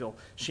guilty, I feel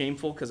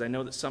shameful, because I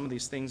know that some of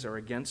these things are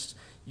against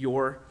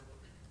your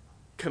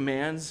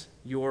commands,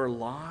 your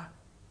law.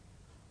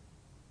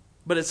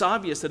 But it's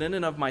obvious that in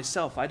and of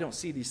myself, I don't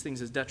see these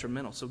things as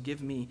detrimental, so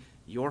give me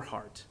your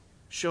heart.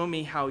 Show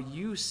me how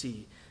you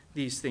see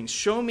these things.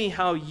 Show me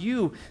how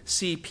you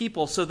see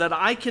people so that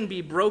I can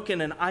be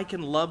broken and I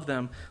can love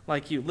them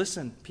like you.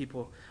 Listen,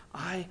 people,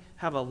 I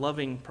have a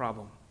loving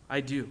problem. I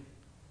do.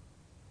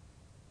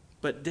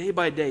 But day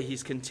by day,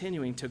 he's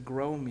continuing to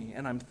grow me,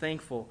 and I'm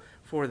thankful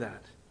for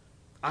that.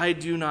 I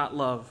do not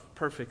love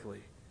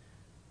perfectly.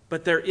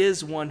 But there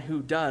is one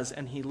who does,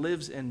 and he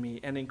lives in me.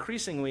 And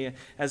increasingly,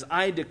 as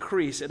I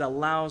decrease, it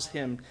allows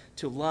him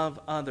to love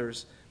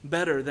others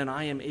better than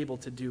I am able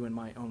to do in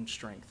my own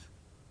strength.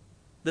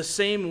 The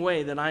same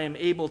way that I am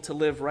able to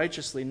live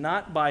righteously,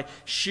 not by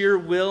sheer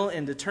will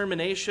and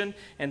determination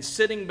and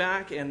sitting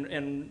back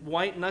and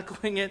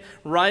white-knuckling it,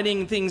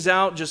 writing things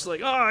out just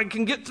like, oh, I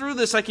can get through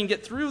this, I can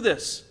get through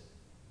this.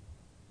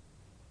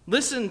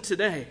 Listen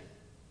today.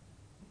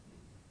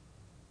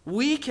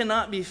 We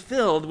cannot be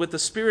filled with the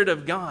Spirit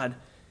of God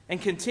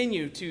and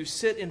continue to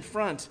sit in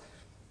front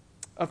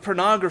of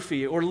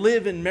pornography or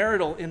live in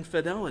marital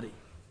infidelity.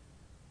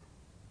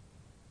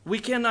 We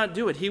cannot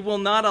do it. He will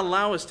not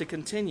allow us to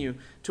continue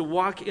to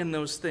walk in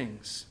those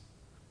things.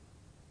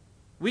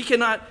 We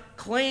cannot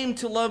claim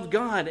to love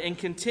God and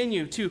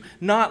continue to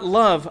not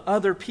love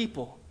other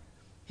people.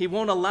 He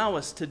won't allow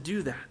us to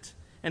do that.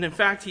 And in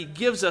fact, he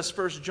gives us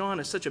 1 John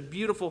as such a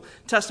beautiful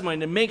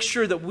testimony to make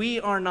sure that we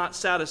are not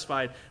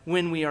satisfied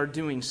when we are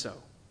doing so.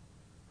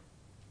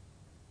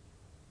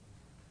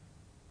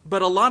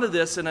 But a lot of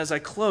this, and as I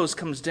close,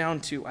 comes down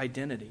to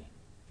identity.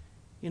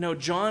 You know,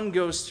 John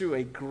goes through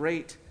a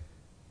great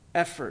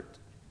effort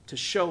to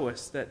show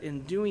us that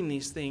in doing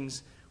these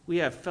things, we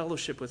have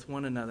fellowship with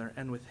one another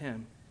and with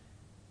him.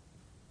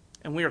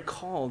 And we are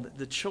called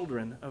the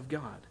children of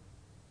God.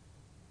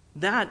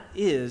 That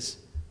is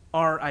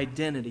our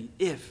identity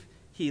if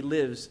he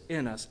lives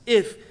in us,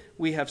 if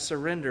we have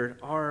surrendered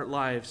our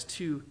lives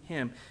to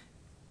him.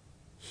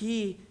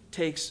 He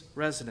takes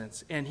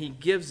residence, and he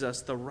gives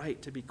us the right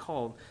to be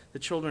called the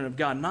children of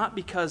God, not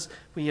because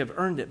we have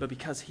earned it, but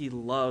because he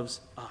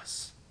loves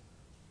us.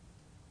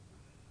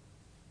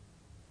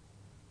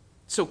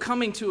 So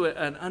coming to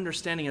an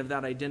understanding of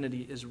that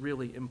identity is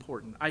really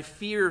important. I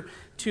fear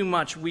too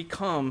much we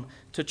come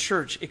to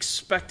church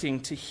expecting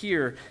to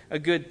hear a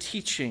good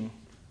teaching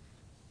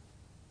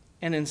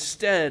and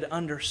instead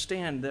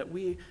understand that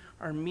we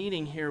are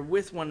meeting here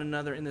with one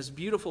another in this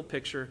beautiful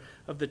picture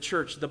of the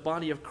church, the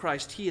body of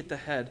Christ, he at the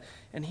head,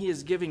 and he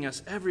is giving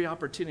us every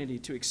opportunity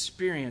to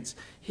experience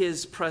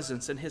his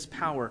presence and his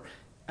power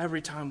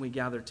every time we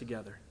gather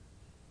together.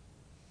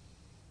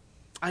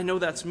 I know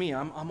that's me.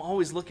 I'm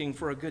always looking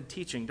for a good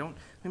teaching. Don't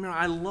remember,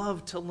 I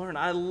love to learn.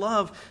 I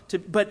love to,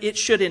 but it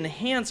should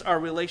enhance our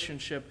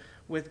relationship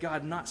with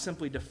God, not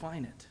simply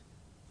define it.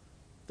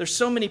 There's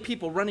so many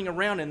people running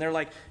around and they're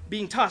like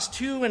being tossed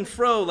to and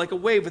fro like a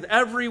wave with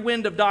every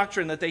wind of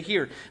doctrine that they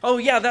hear. Oh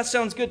yeah, that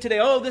sounds good today.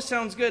 Oh, this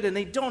sounds good. And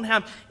they don't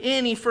have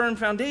any firm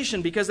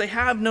foundation because they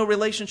have no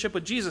relationship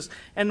with Jesus.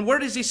 And where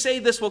does he say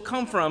this will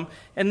come from?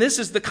 And this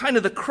is the kind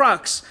of the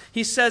crux.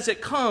 He says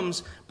it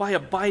comes by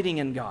abiding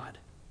in God.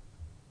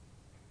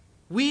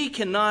 We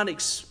cannot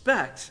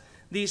expect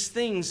these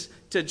things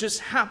to just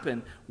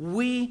happen.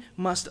 We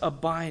must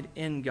abide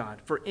in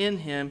God, for in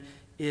him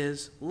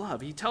is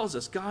love. He tells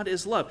us God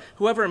is love.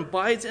 Whoever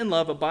abides in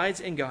love abides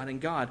in God,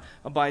 and God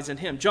abides in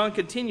him. John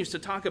continues to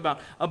talk about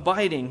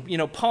abiding. You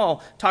know,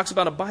 Paul talks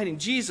about abiding.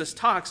 Jesus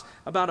talks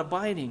about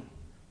abiding.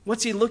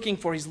 What's he looking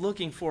for? He's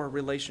looking for a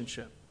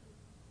relationship.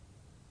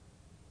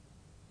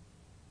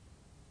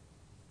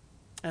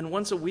 And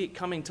once a week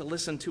coming to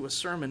listen to a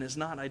sermon is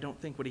not, I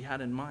don't think, what he had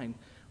in mind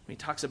when he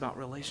talks about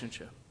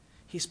relationship.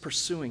 He's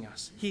pursuing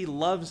us. He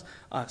loves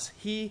us.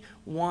 He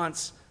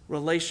wants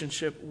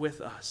relationship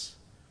with us.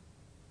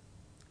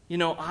 You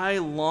know, I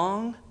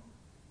long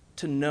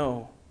to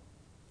know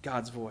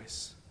God's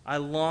voice. I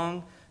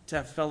long to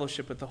have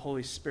fellowship with the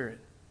Holy Spirit.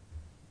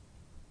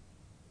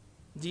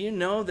 Do you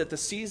know that the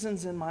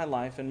seasons in my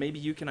life, and maybe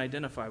you can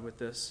identify with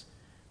this,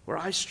 where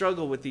I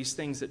struggle with these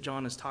things that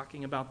John is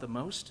talking about the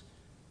most,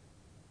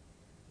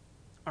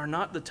 are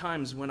not the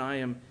times when I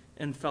am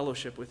in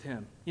fellowship with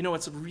him. You know,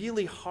 it's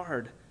really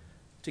hard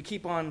to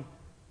keep on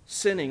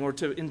sinning or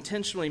to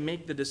intentionally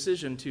make the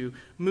decision to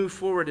move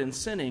forward in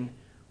sinning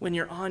when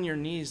you're on your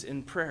knees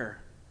in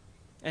prayer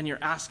and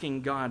you're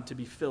asking God to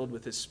be filled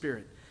with his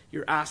Spirit.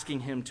 You're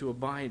asking him to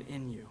abide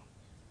in you.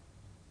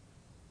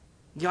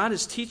 God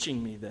is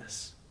teaching me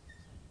this.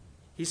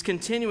 He's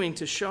continuing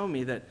to show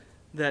me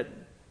that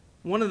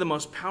one of the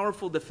most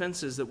powerful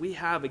defenses that we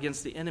have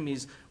against the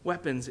enemy's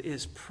weapons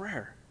is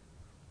prayer.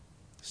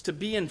 It's to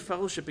be in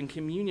fellowship and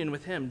communion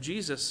with him.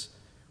 Jesus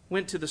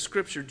went to the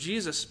Scripture,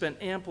 Jesus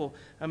spent ample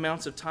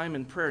amounts of time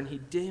in prayer, and he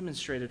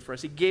demonstrated for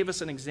us. He gave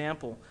us an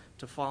example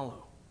to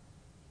follow.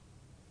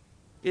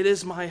 It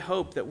is my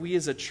hope that we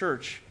as a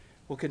church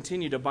will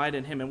continue to abide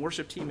in him. And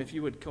worship team, if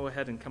you would go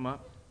ahead and come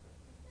up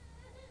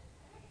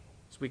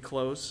as we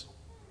close.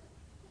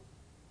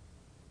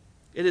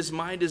 It is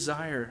my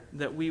desire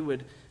that we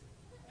would,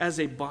 as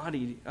a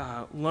body,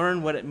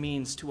 learn what it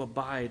means to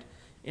abide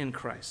in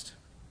Christ.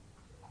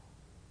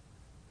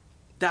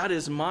 That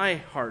is my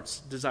heart's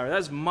desire. That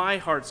is my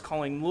heart's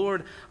calling.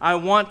 Lord, I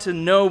want to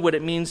know what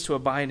it means to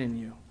abide in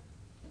you.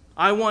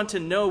 I want to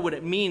know what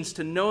it means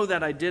to know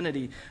that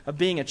identity of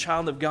being a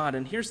child of God.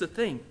 And here's the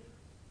thing.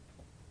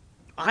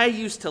 I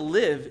used to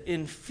live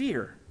in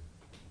fear.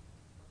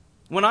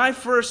 When I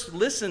first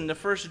listened to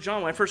 1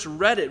 John, when I first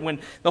read it, when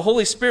the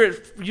Holy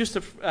Spirit used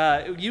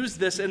to use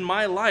this in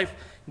my life,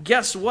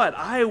 guess what?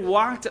 I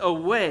walked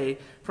away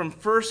from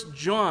 1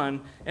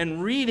 John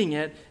and reading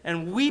it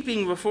and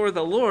weeping before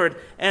the Lord,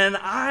 and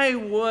I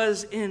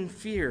was in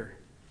fear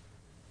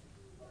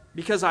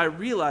because I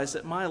realized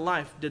that my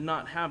life did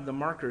not have the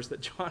markers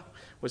that John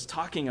was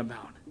talking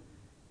about.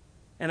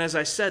 And as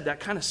I said, that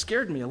kind of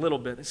scared me a little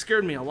bit. It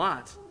scared me a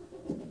lot.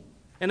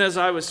 And as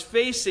I was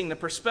facing the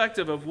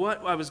perspective of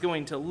what I was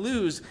going to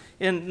lose,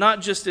 in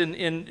not just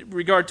in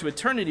regard to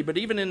eternity, but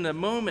even in the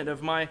moment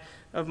of my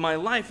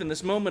life, in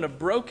this moment of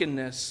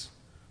brokenness,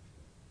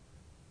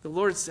 the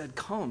Lord said,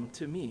 "Come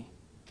to me.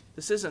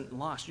 This isn't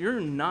lost.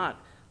 You're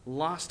not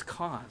lost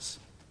cause."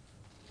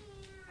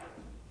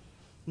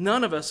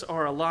 None of us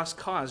are a lost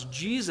cause.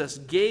 Jesus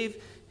gave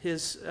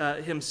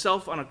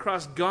himself on a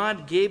cross.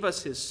 God gave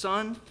us his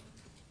Son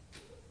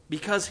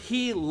because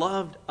he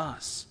loved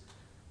us.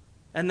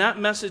 And that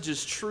message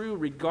is true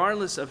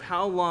regardless of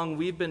how long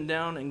we've been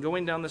down and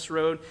going down this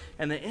road.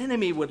 And the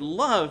enemy would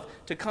love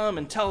to come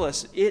and tell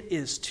us it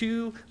is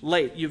too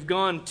late. You've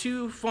gone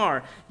too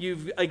far.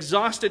 You've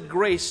exhausted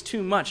grace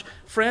too much.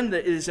 Friend,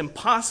 that is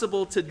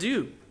impossible to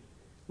do.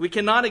 We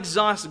cannot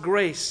exhaust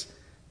grace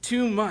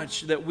too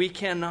much that we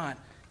cannot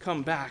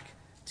come back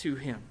to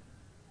him.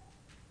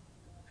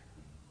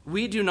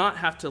 We do not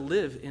have to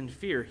live in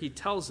fear. He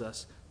tells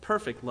us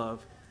perfect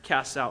love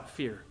casts out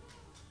fear.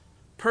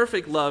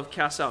 Perfect love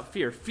casts out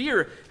fear.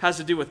 Fear has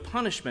to do with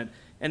punishment.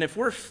 And if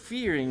we're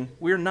fearing,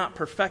 we're not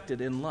perfected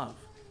in love.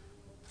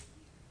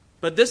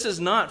 But this is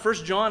not,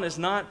 1 John is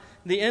not,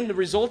 the end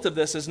result of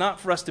this is not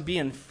for us to be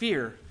in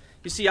fear.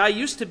 You see, I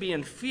used to be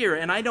in fear,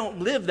 and I don't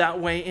live that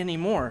way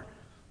anymore.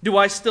 Do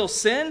I still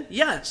sin?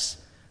 Yes.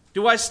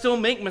 Do I still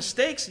make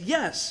mistakes?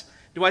 Yes.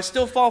 Do I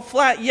still fall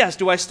flat? Yes.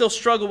 Do I still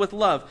struggle with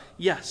love?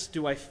 Yes.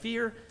 Do I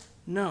fear?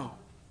 No.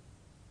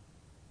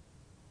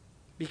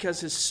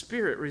 Because his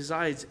Spirit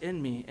resides in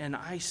me, and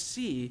I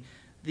see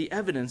the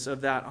evidence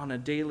of that on a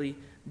daily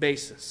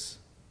basis.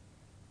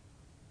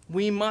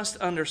 We must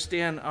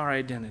understand our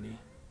identity.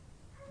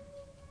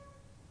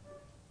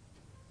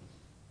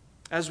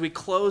 As we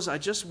close, I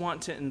just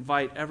want to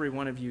invite every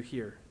one of you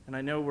here. And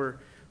I know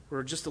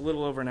we're just a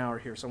little over an hour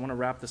here, so I want to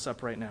wrap this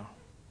up right now.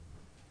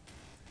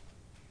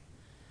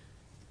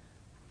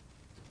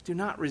 Do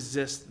not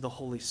resist the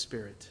Holy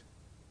Spirit.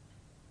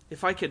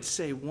 If I could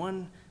say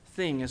one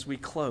thing as we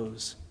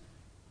close,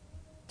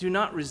 do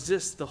not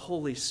resist the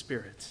Holy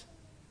Spirit.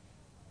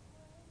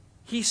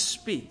 He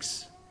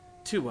speaks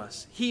to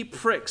us. He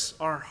pricks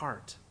our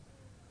heart.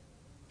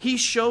 He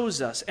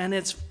shows us, and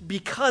it's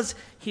because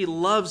he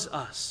loves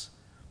us.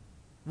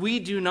 We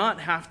do not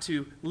have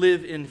to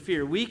live in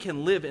fear. We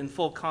can live in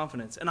full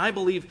confidence. And I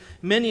believe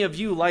many of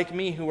you, like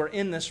me, who are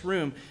in this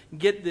room,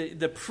 get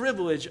the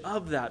privilege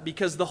of that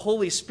because the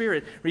Holy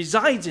Spirit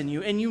resides in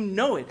you, and you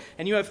know it,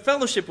 and you have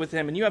fellowship with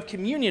him, and you have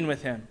communion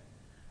with him.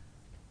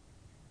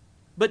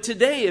 But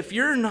today, if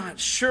you're not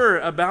sure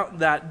about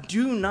that,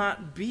 do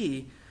not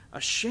be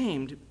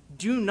ashamed.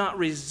 Do not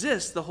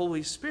resist the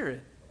Holy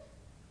Spirit.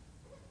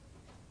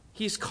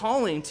 He's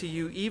calling to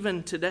you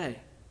even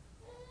today.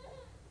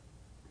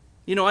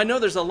 You know, I know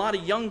there's a lot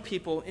of young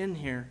people in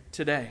here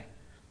today.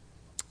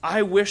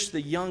 I wish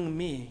the young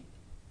me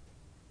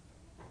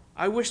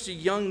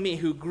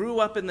who grew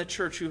up in the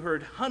church, who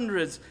heard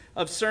hundreds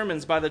of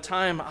sermons by the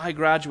time I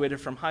graduated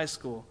from high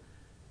school,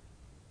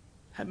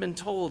 had been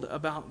told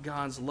about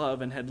God's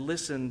love and had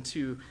listened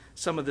to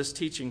some of this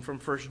teaching from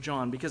 1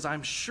 John, because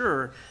I'm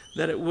sure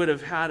that it would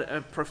have had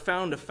a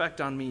profound effect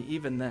on me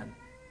even then.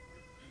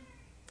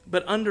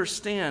 But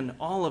understand,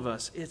 all of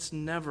us, it's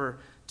never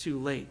too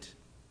late.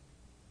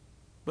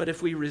 But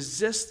if we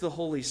resist the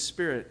Holy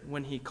Spirit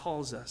when he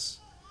calls us,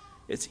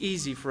 it's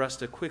easy for us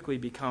to quickly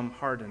become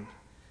hardened.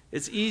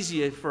 It's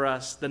easy for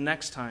us the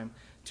next time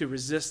to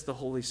resist the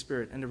Holy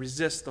Spirit and to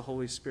resist the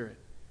Holy Spirit.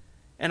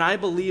 And I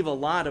believe a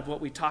lot of what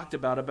we talked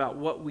about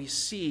what we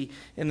see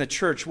in the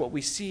church, what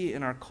we see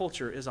in our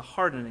culture, is a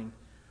hardening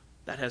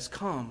that has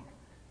come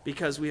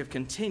because we have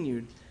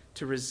continued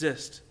to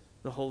resist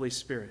the Holy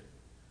Spirit.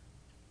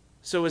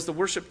 So as the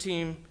worship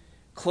team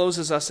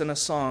closes us in a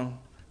song,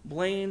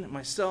 Blaine,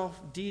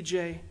 myself,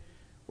 DJ,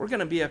 we're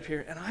going to be up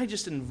here, and I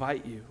just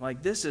invite you,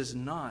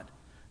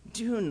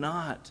 do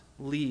not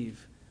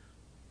leave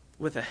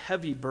with a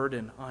heavy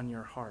burden on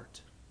your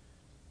heart.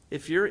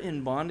 If you're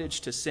in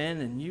bondage to sin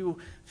and you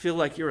feel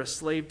like you're a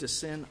slave to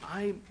sin,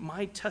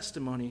 my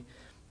testimony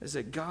is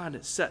that God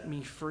set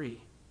me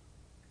free.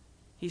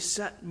 He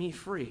set me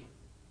free.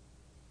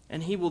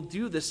 And He will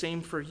do the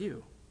same for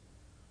you.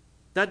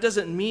 That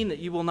doesn't mean that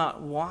you will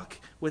not walk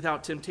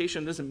without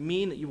temptation. It doesn't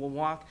mean that you will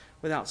walk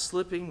without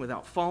slipping,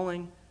 without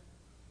falling.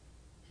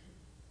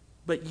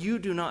 But you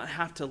do not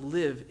have to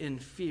live in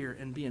fear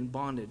and be in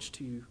bondage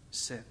to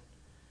sin.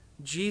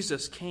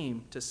 Jesus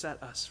came to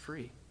set us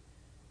free.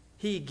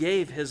 He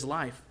gave His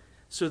life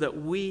so that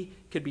we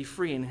could be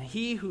free. And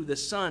he who the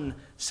Son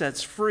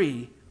sets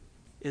free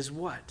is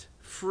what?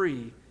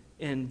 Free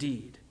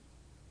indeed.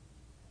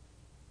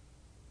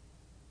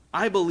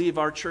 I believe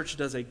our church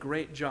does a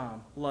great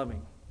job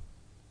loving.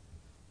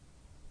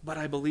 But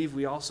I believe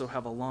we also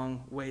have a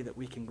long way that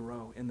we can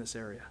grow in this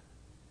area.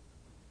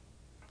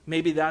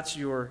 Maybe that's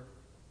your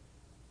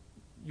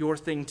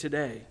thing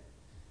today.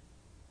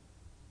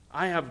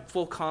 I have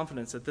full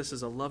confidence that this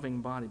is a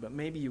loving body, but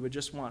maybe you would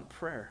just want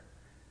prayer.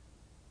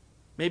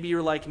 Maybe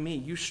you're like me.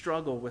 You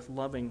struggle with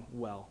loving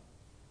well.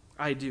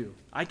 I do.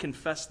 I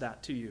confess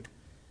that to you.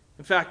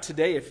 In fact,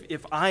 today,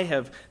 if I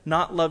have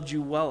not loved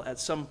you well at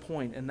some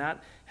point, and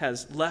that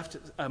has left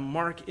a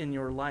mark in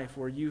your life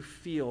where you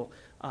feel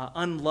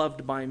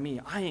unloved by me,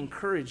 I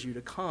encourage you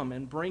to come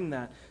and bring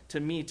that to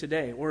me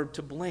today, or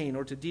to Blaine,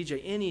 or to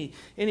DJ,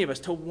 any of us,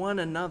 to one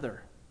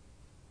another.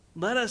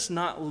 Let us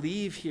not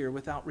leave here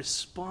without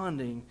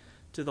responding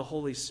to the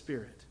Holy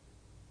Spirit.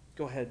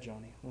 Go ahead,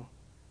 Johnny. We'll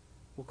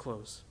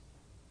close.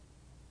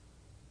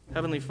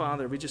 Heavenly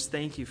Father, we just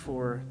thank you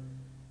for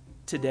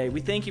today.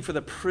 We thank you for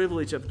the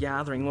privilege of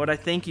gathering. Lord, I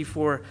thank you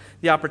for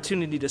the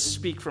opportunity to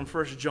speak from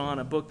 1 John,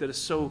 a book that is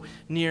so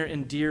near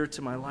and dear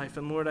to my life.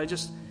 And Lord, I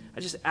just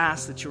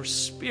ask that your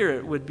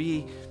Spirit would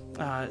be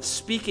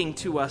speaking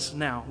to us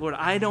now. Lord,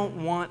 I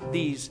don't want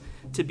these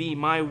to be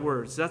my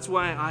words. That's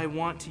why I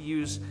want to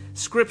use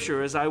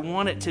Scripture, as I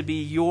want it to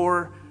be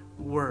your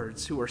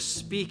words who are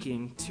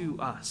speaking to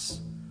us.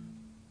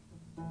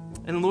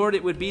 And Lord,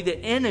 it would be the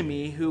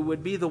enemy who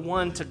would be the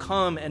one to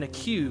come and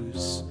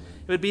accuse.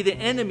 It would be the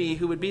enemy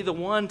who would be the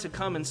one to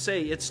come and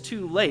say, it's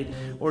too late,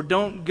 or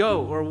don't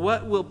go, or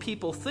what will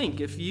people think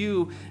if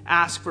you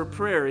ask for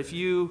prayer, if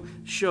you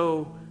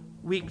show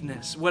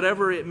weakness,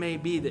 whatever it may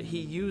be that he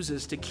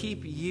uses to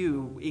keep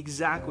you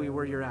exactly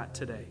where you're at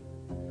today.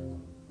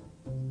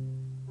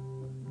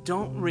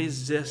 Don't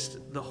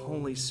resist the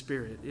Holy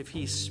Spirit if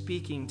He's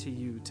speaking to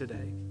you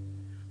today.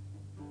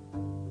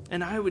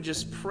 And I would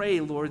just pray,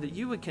 Lord, that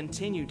you would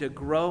continue to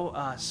grow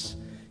us,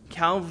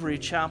 Calvary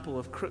Chapel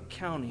of Crook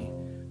County,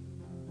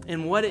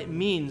 in what it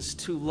means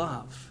to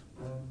love.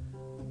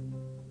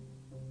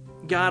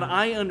 God,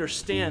 I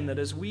understand that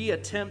as we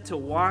attempt to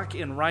walk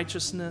in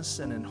righteousness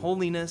and in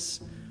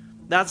holiness,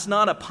 that's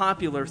not a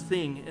popular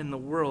thing in the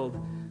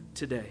world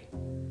today.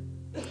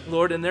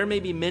 Lord, and there may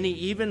be many,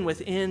 even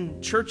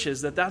within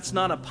churches, that's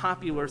not a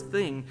popular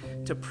thing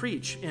to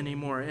preach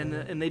anymore,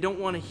 and they don't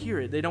want to hear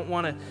it. They don't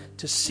want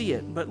to see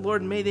it. But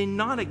Lord, may they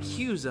not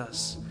accuse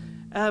us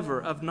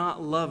ever of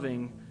not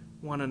loving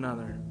one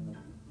another.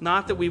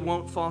 Not that we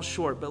won't fall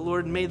short, but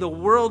Lord, may the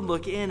world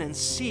look in and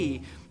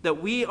see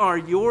that we are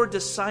your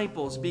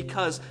disciples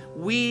because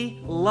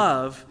we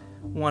love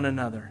one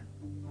another.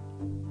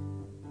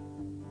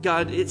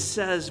 God, it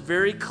says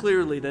very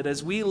clearly that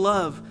as we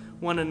love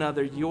one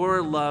another,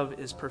 your love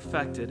is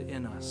perfected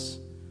in us.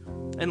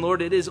 And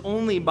Lord, it is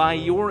only by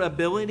your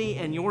ability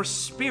and your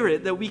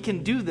Spirit that we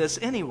can do this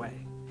anyway.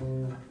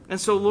 And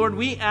so, Lord,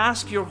 we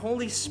ask your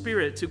Holy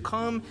Spirit to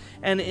come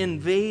and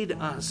invade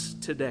us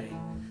today.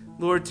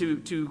 Lord,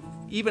 to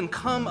even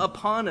come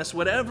upon us,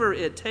 whatever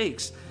it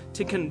takes,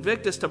 to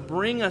convict us, to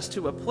bring us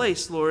to a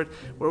place, Lord,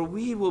 where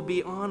we will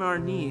be on our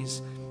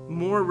knees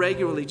more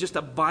regularly, just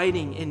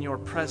abiding in your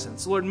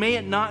presence. Lord, may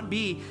it not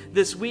be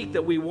this week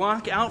that we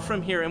walk out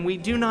from here and we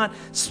do not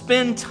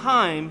spend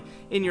time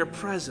in your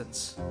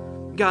presence.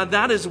 God,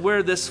 that is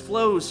where this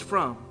flows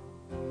from.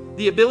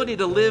 The ability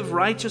to live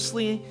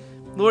righteously,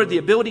 Lord, the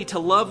ability to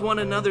love one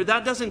another,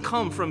 that doesn't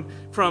come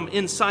from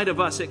inside of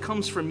us. It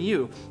comes from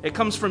you. It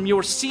comes from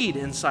your seed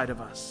inside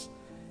of us.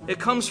 It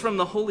comes from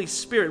the Holy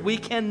Spirit. We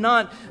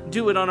cannot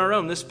do it on our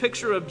own. This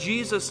picture of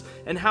Jesus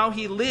and how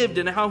he lived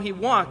and how he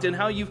walked and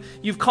how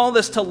you've called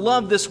us to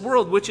love this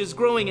world, which is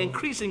growing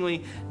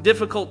increasingly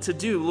difficult to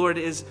do, Lord,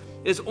 is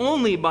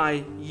only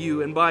by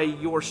you and by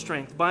your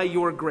strength, by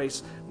your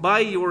grace,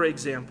 by your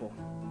example.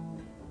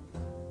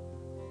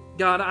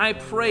 God, I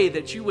pray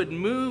that you would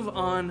move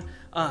on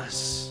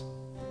us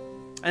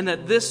and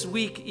that this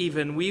week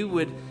even we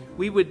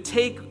would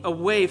take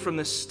away from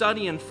the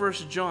study in 1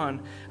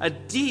 John a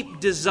deep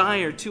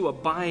desire to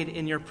abide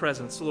in your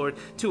presence, Lord,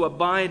 to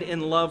abide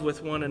in love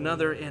with one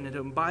another and to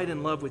abide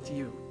in love with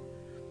you.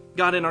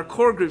 God, in our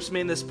core groups,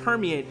 may this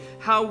permeate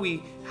how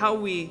we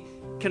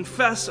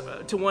confess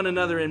to one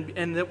another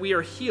and that we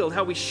are healed,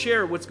 how we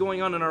share what's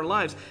going on in our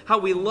lives, how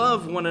we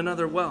love one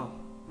another well.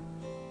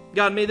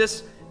 God, may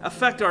this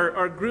affect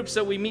our groups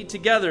that we meet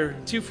together,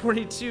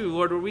 242,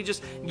 Lord, where we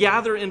just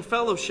gather in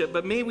fellowship.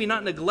 But may we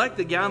not neglect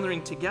the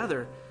gathering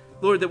together,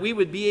 Lord, that we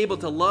would be able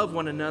to love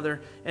one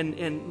another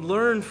and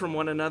learn from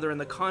one another in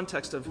the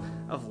context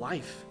of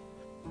life.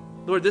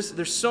 Lord,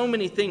 there's so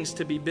many things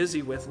to be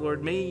busy with,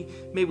 Lord. May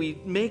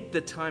we make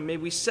the time, may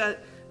we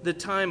set the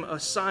time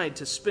aside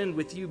to spend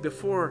with you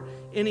before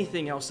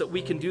anything else, that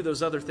we can do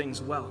those other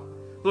things well.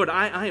 Lord,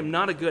 I am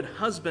not a good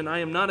husband. I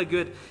am not a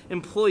good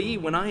employee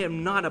when I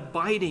am not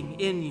abiding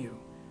in you.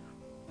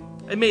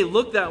 It may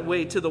look that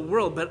way to the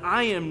world, but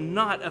I am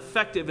not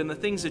effective in the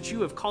things that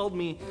you have called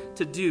me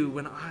to do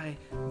when I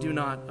do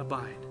not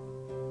abide.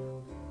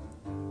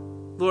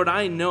 Lord,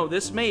 I know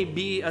this may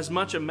be as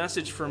much a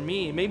message for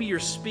me. Maybe you're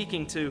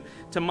speaking to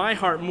my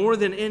heart more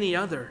than any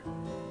other.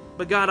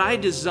 But God, I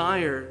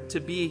desire to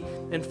be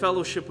in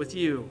fellowship with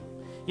you.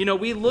 You know,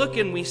 we look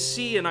and we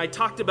see, and I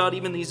talked about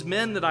even these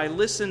men that I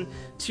listen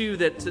to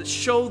that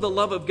show the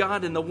love of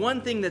God, and the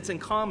one thing that's in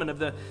common of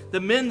the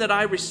men that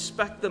I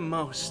respect the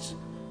most,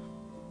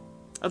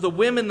 of the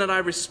women that I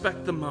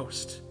respect the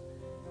most,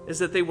 is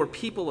that they were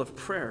people of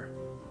prayer.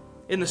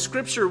 In the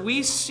scripture,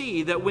 we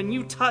see that when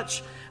you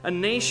touch a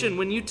nation,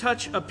 when you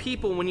touch a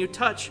people, when you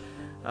touch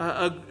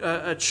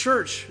a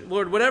church,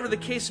 Lord, whatever the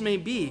case may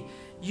be,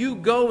 you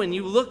go and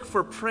you look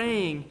for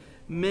praying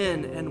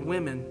men and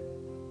women,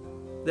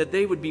 that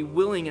they would be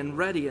willing and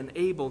ready and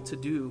able to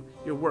do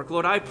your work.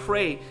 Lord, I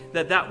pray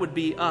that that would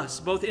be us,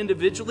 both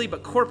individually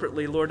but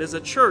corporately, Lord, as a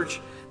church,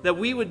 that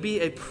we would be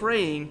a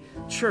praying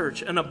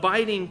church, an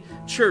abiding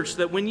church,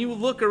 that when you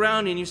look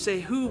around and you say,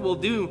 who will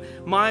do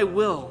my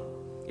will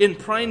in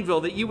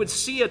Prineville, that you would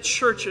see a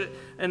church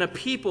and a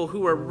people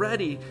who are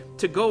ready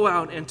to go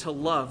out and to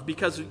love,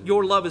 because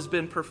your love has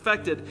been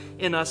perfected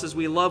in us as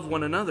we love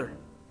one another.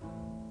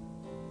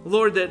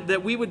 Lord,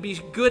 that we would be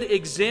good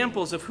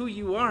examples of who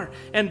you are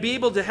and be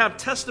able to have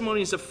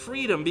testimonies of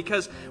freedom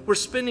because we're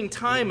spending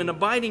time and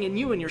abiding in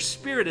you, and your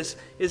Spirit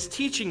is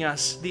teaching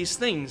us these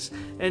things,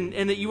 and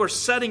that you are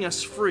setting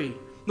us free.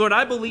 Lord,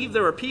 I believe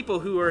there are people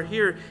who are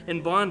here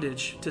in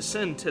bondage to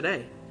sin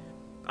today.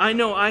 I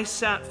know I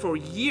sat for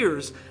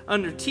years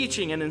under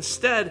teaching, and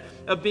instead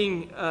of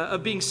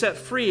being set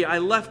free, I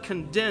left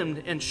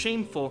condemned and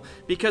shameful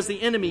because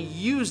the enemy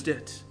used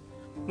it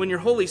when your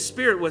Holy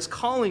Spirit was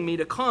calling me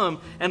to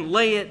come and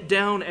lay it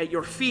down at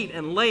your feet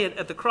and lay it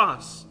at the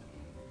cross.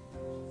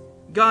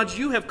 God,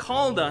 you have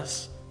called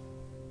us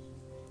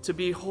to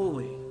be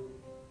holy,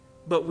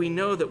 but we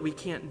know that we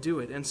can't do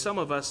it. And some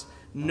of us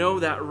know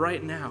that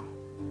right now.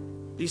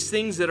 These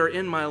things that are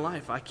in my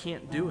life, I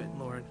can't do it,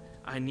 Lord.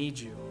 I need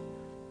you.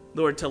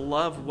 Lord, to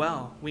love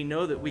well, we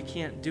know that we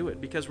can't do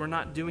it because we're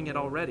not doing it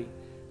already.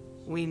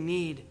 We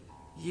need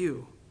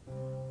you.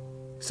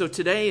 So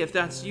today, if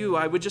that's you,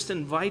 I would just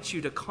invite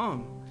you to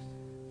come.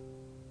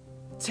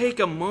 Take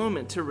a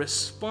moment to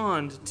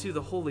respond to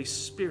the Holy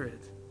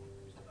Spirit.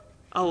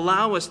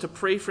 Allow us to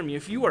pray from you.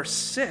 If you are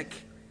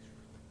sick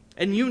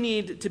and you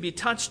need to be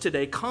touched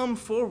today, come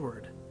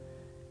forward.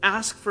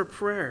 Ask for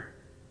prayer.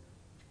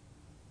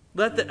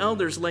 Let the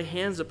elders lay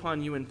hands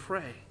upon you and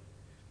pray.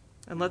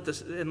 And let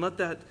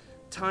that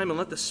time and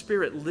let the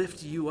Spirit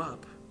lift you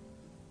up.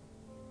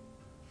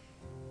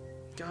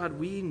 God,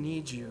 we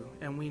need you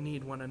and we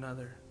need one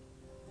another.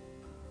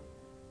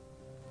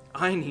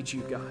 I need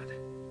you, God.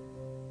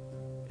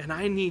 And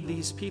I need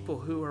these people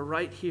who are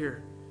right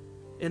here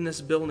in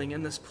this building,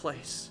 in this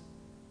place.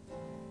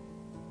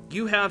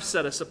 You have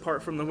set us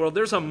apart from the world.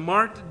 There's a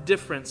marked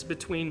difference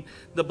between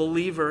the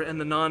believer and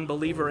the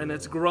non-believer, and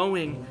it's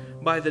growing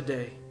by the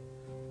day.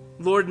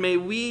 Lord, may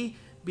we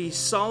be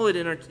solid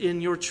in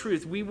your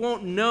truth. We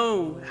won't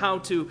know how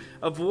to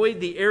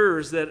avoid the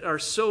errors that are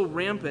so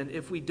rampant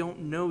if we don't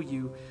know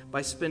you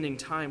by spending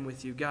time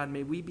with you. God,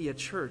 may we be a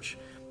church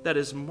that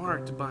is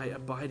marked by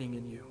abiding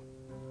in you.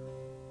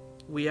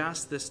 We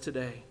ask this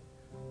today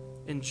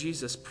in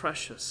Jesus'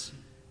 precious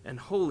and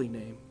holy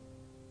name.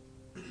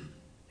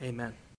 Amen.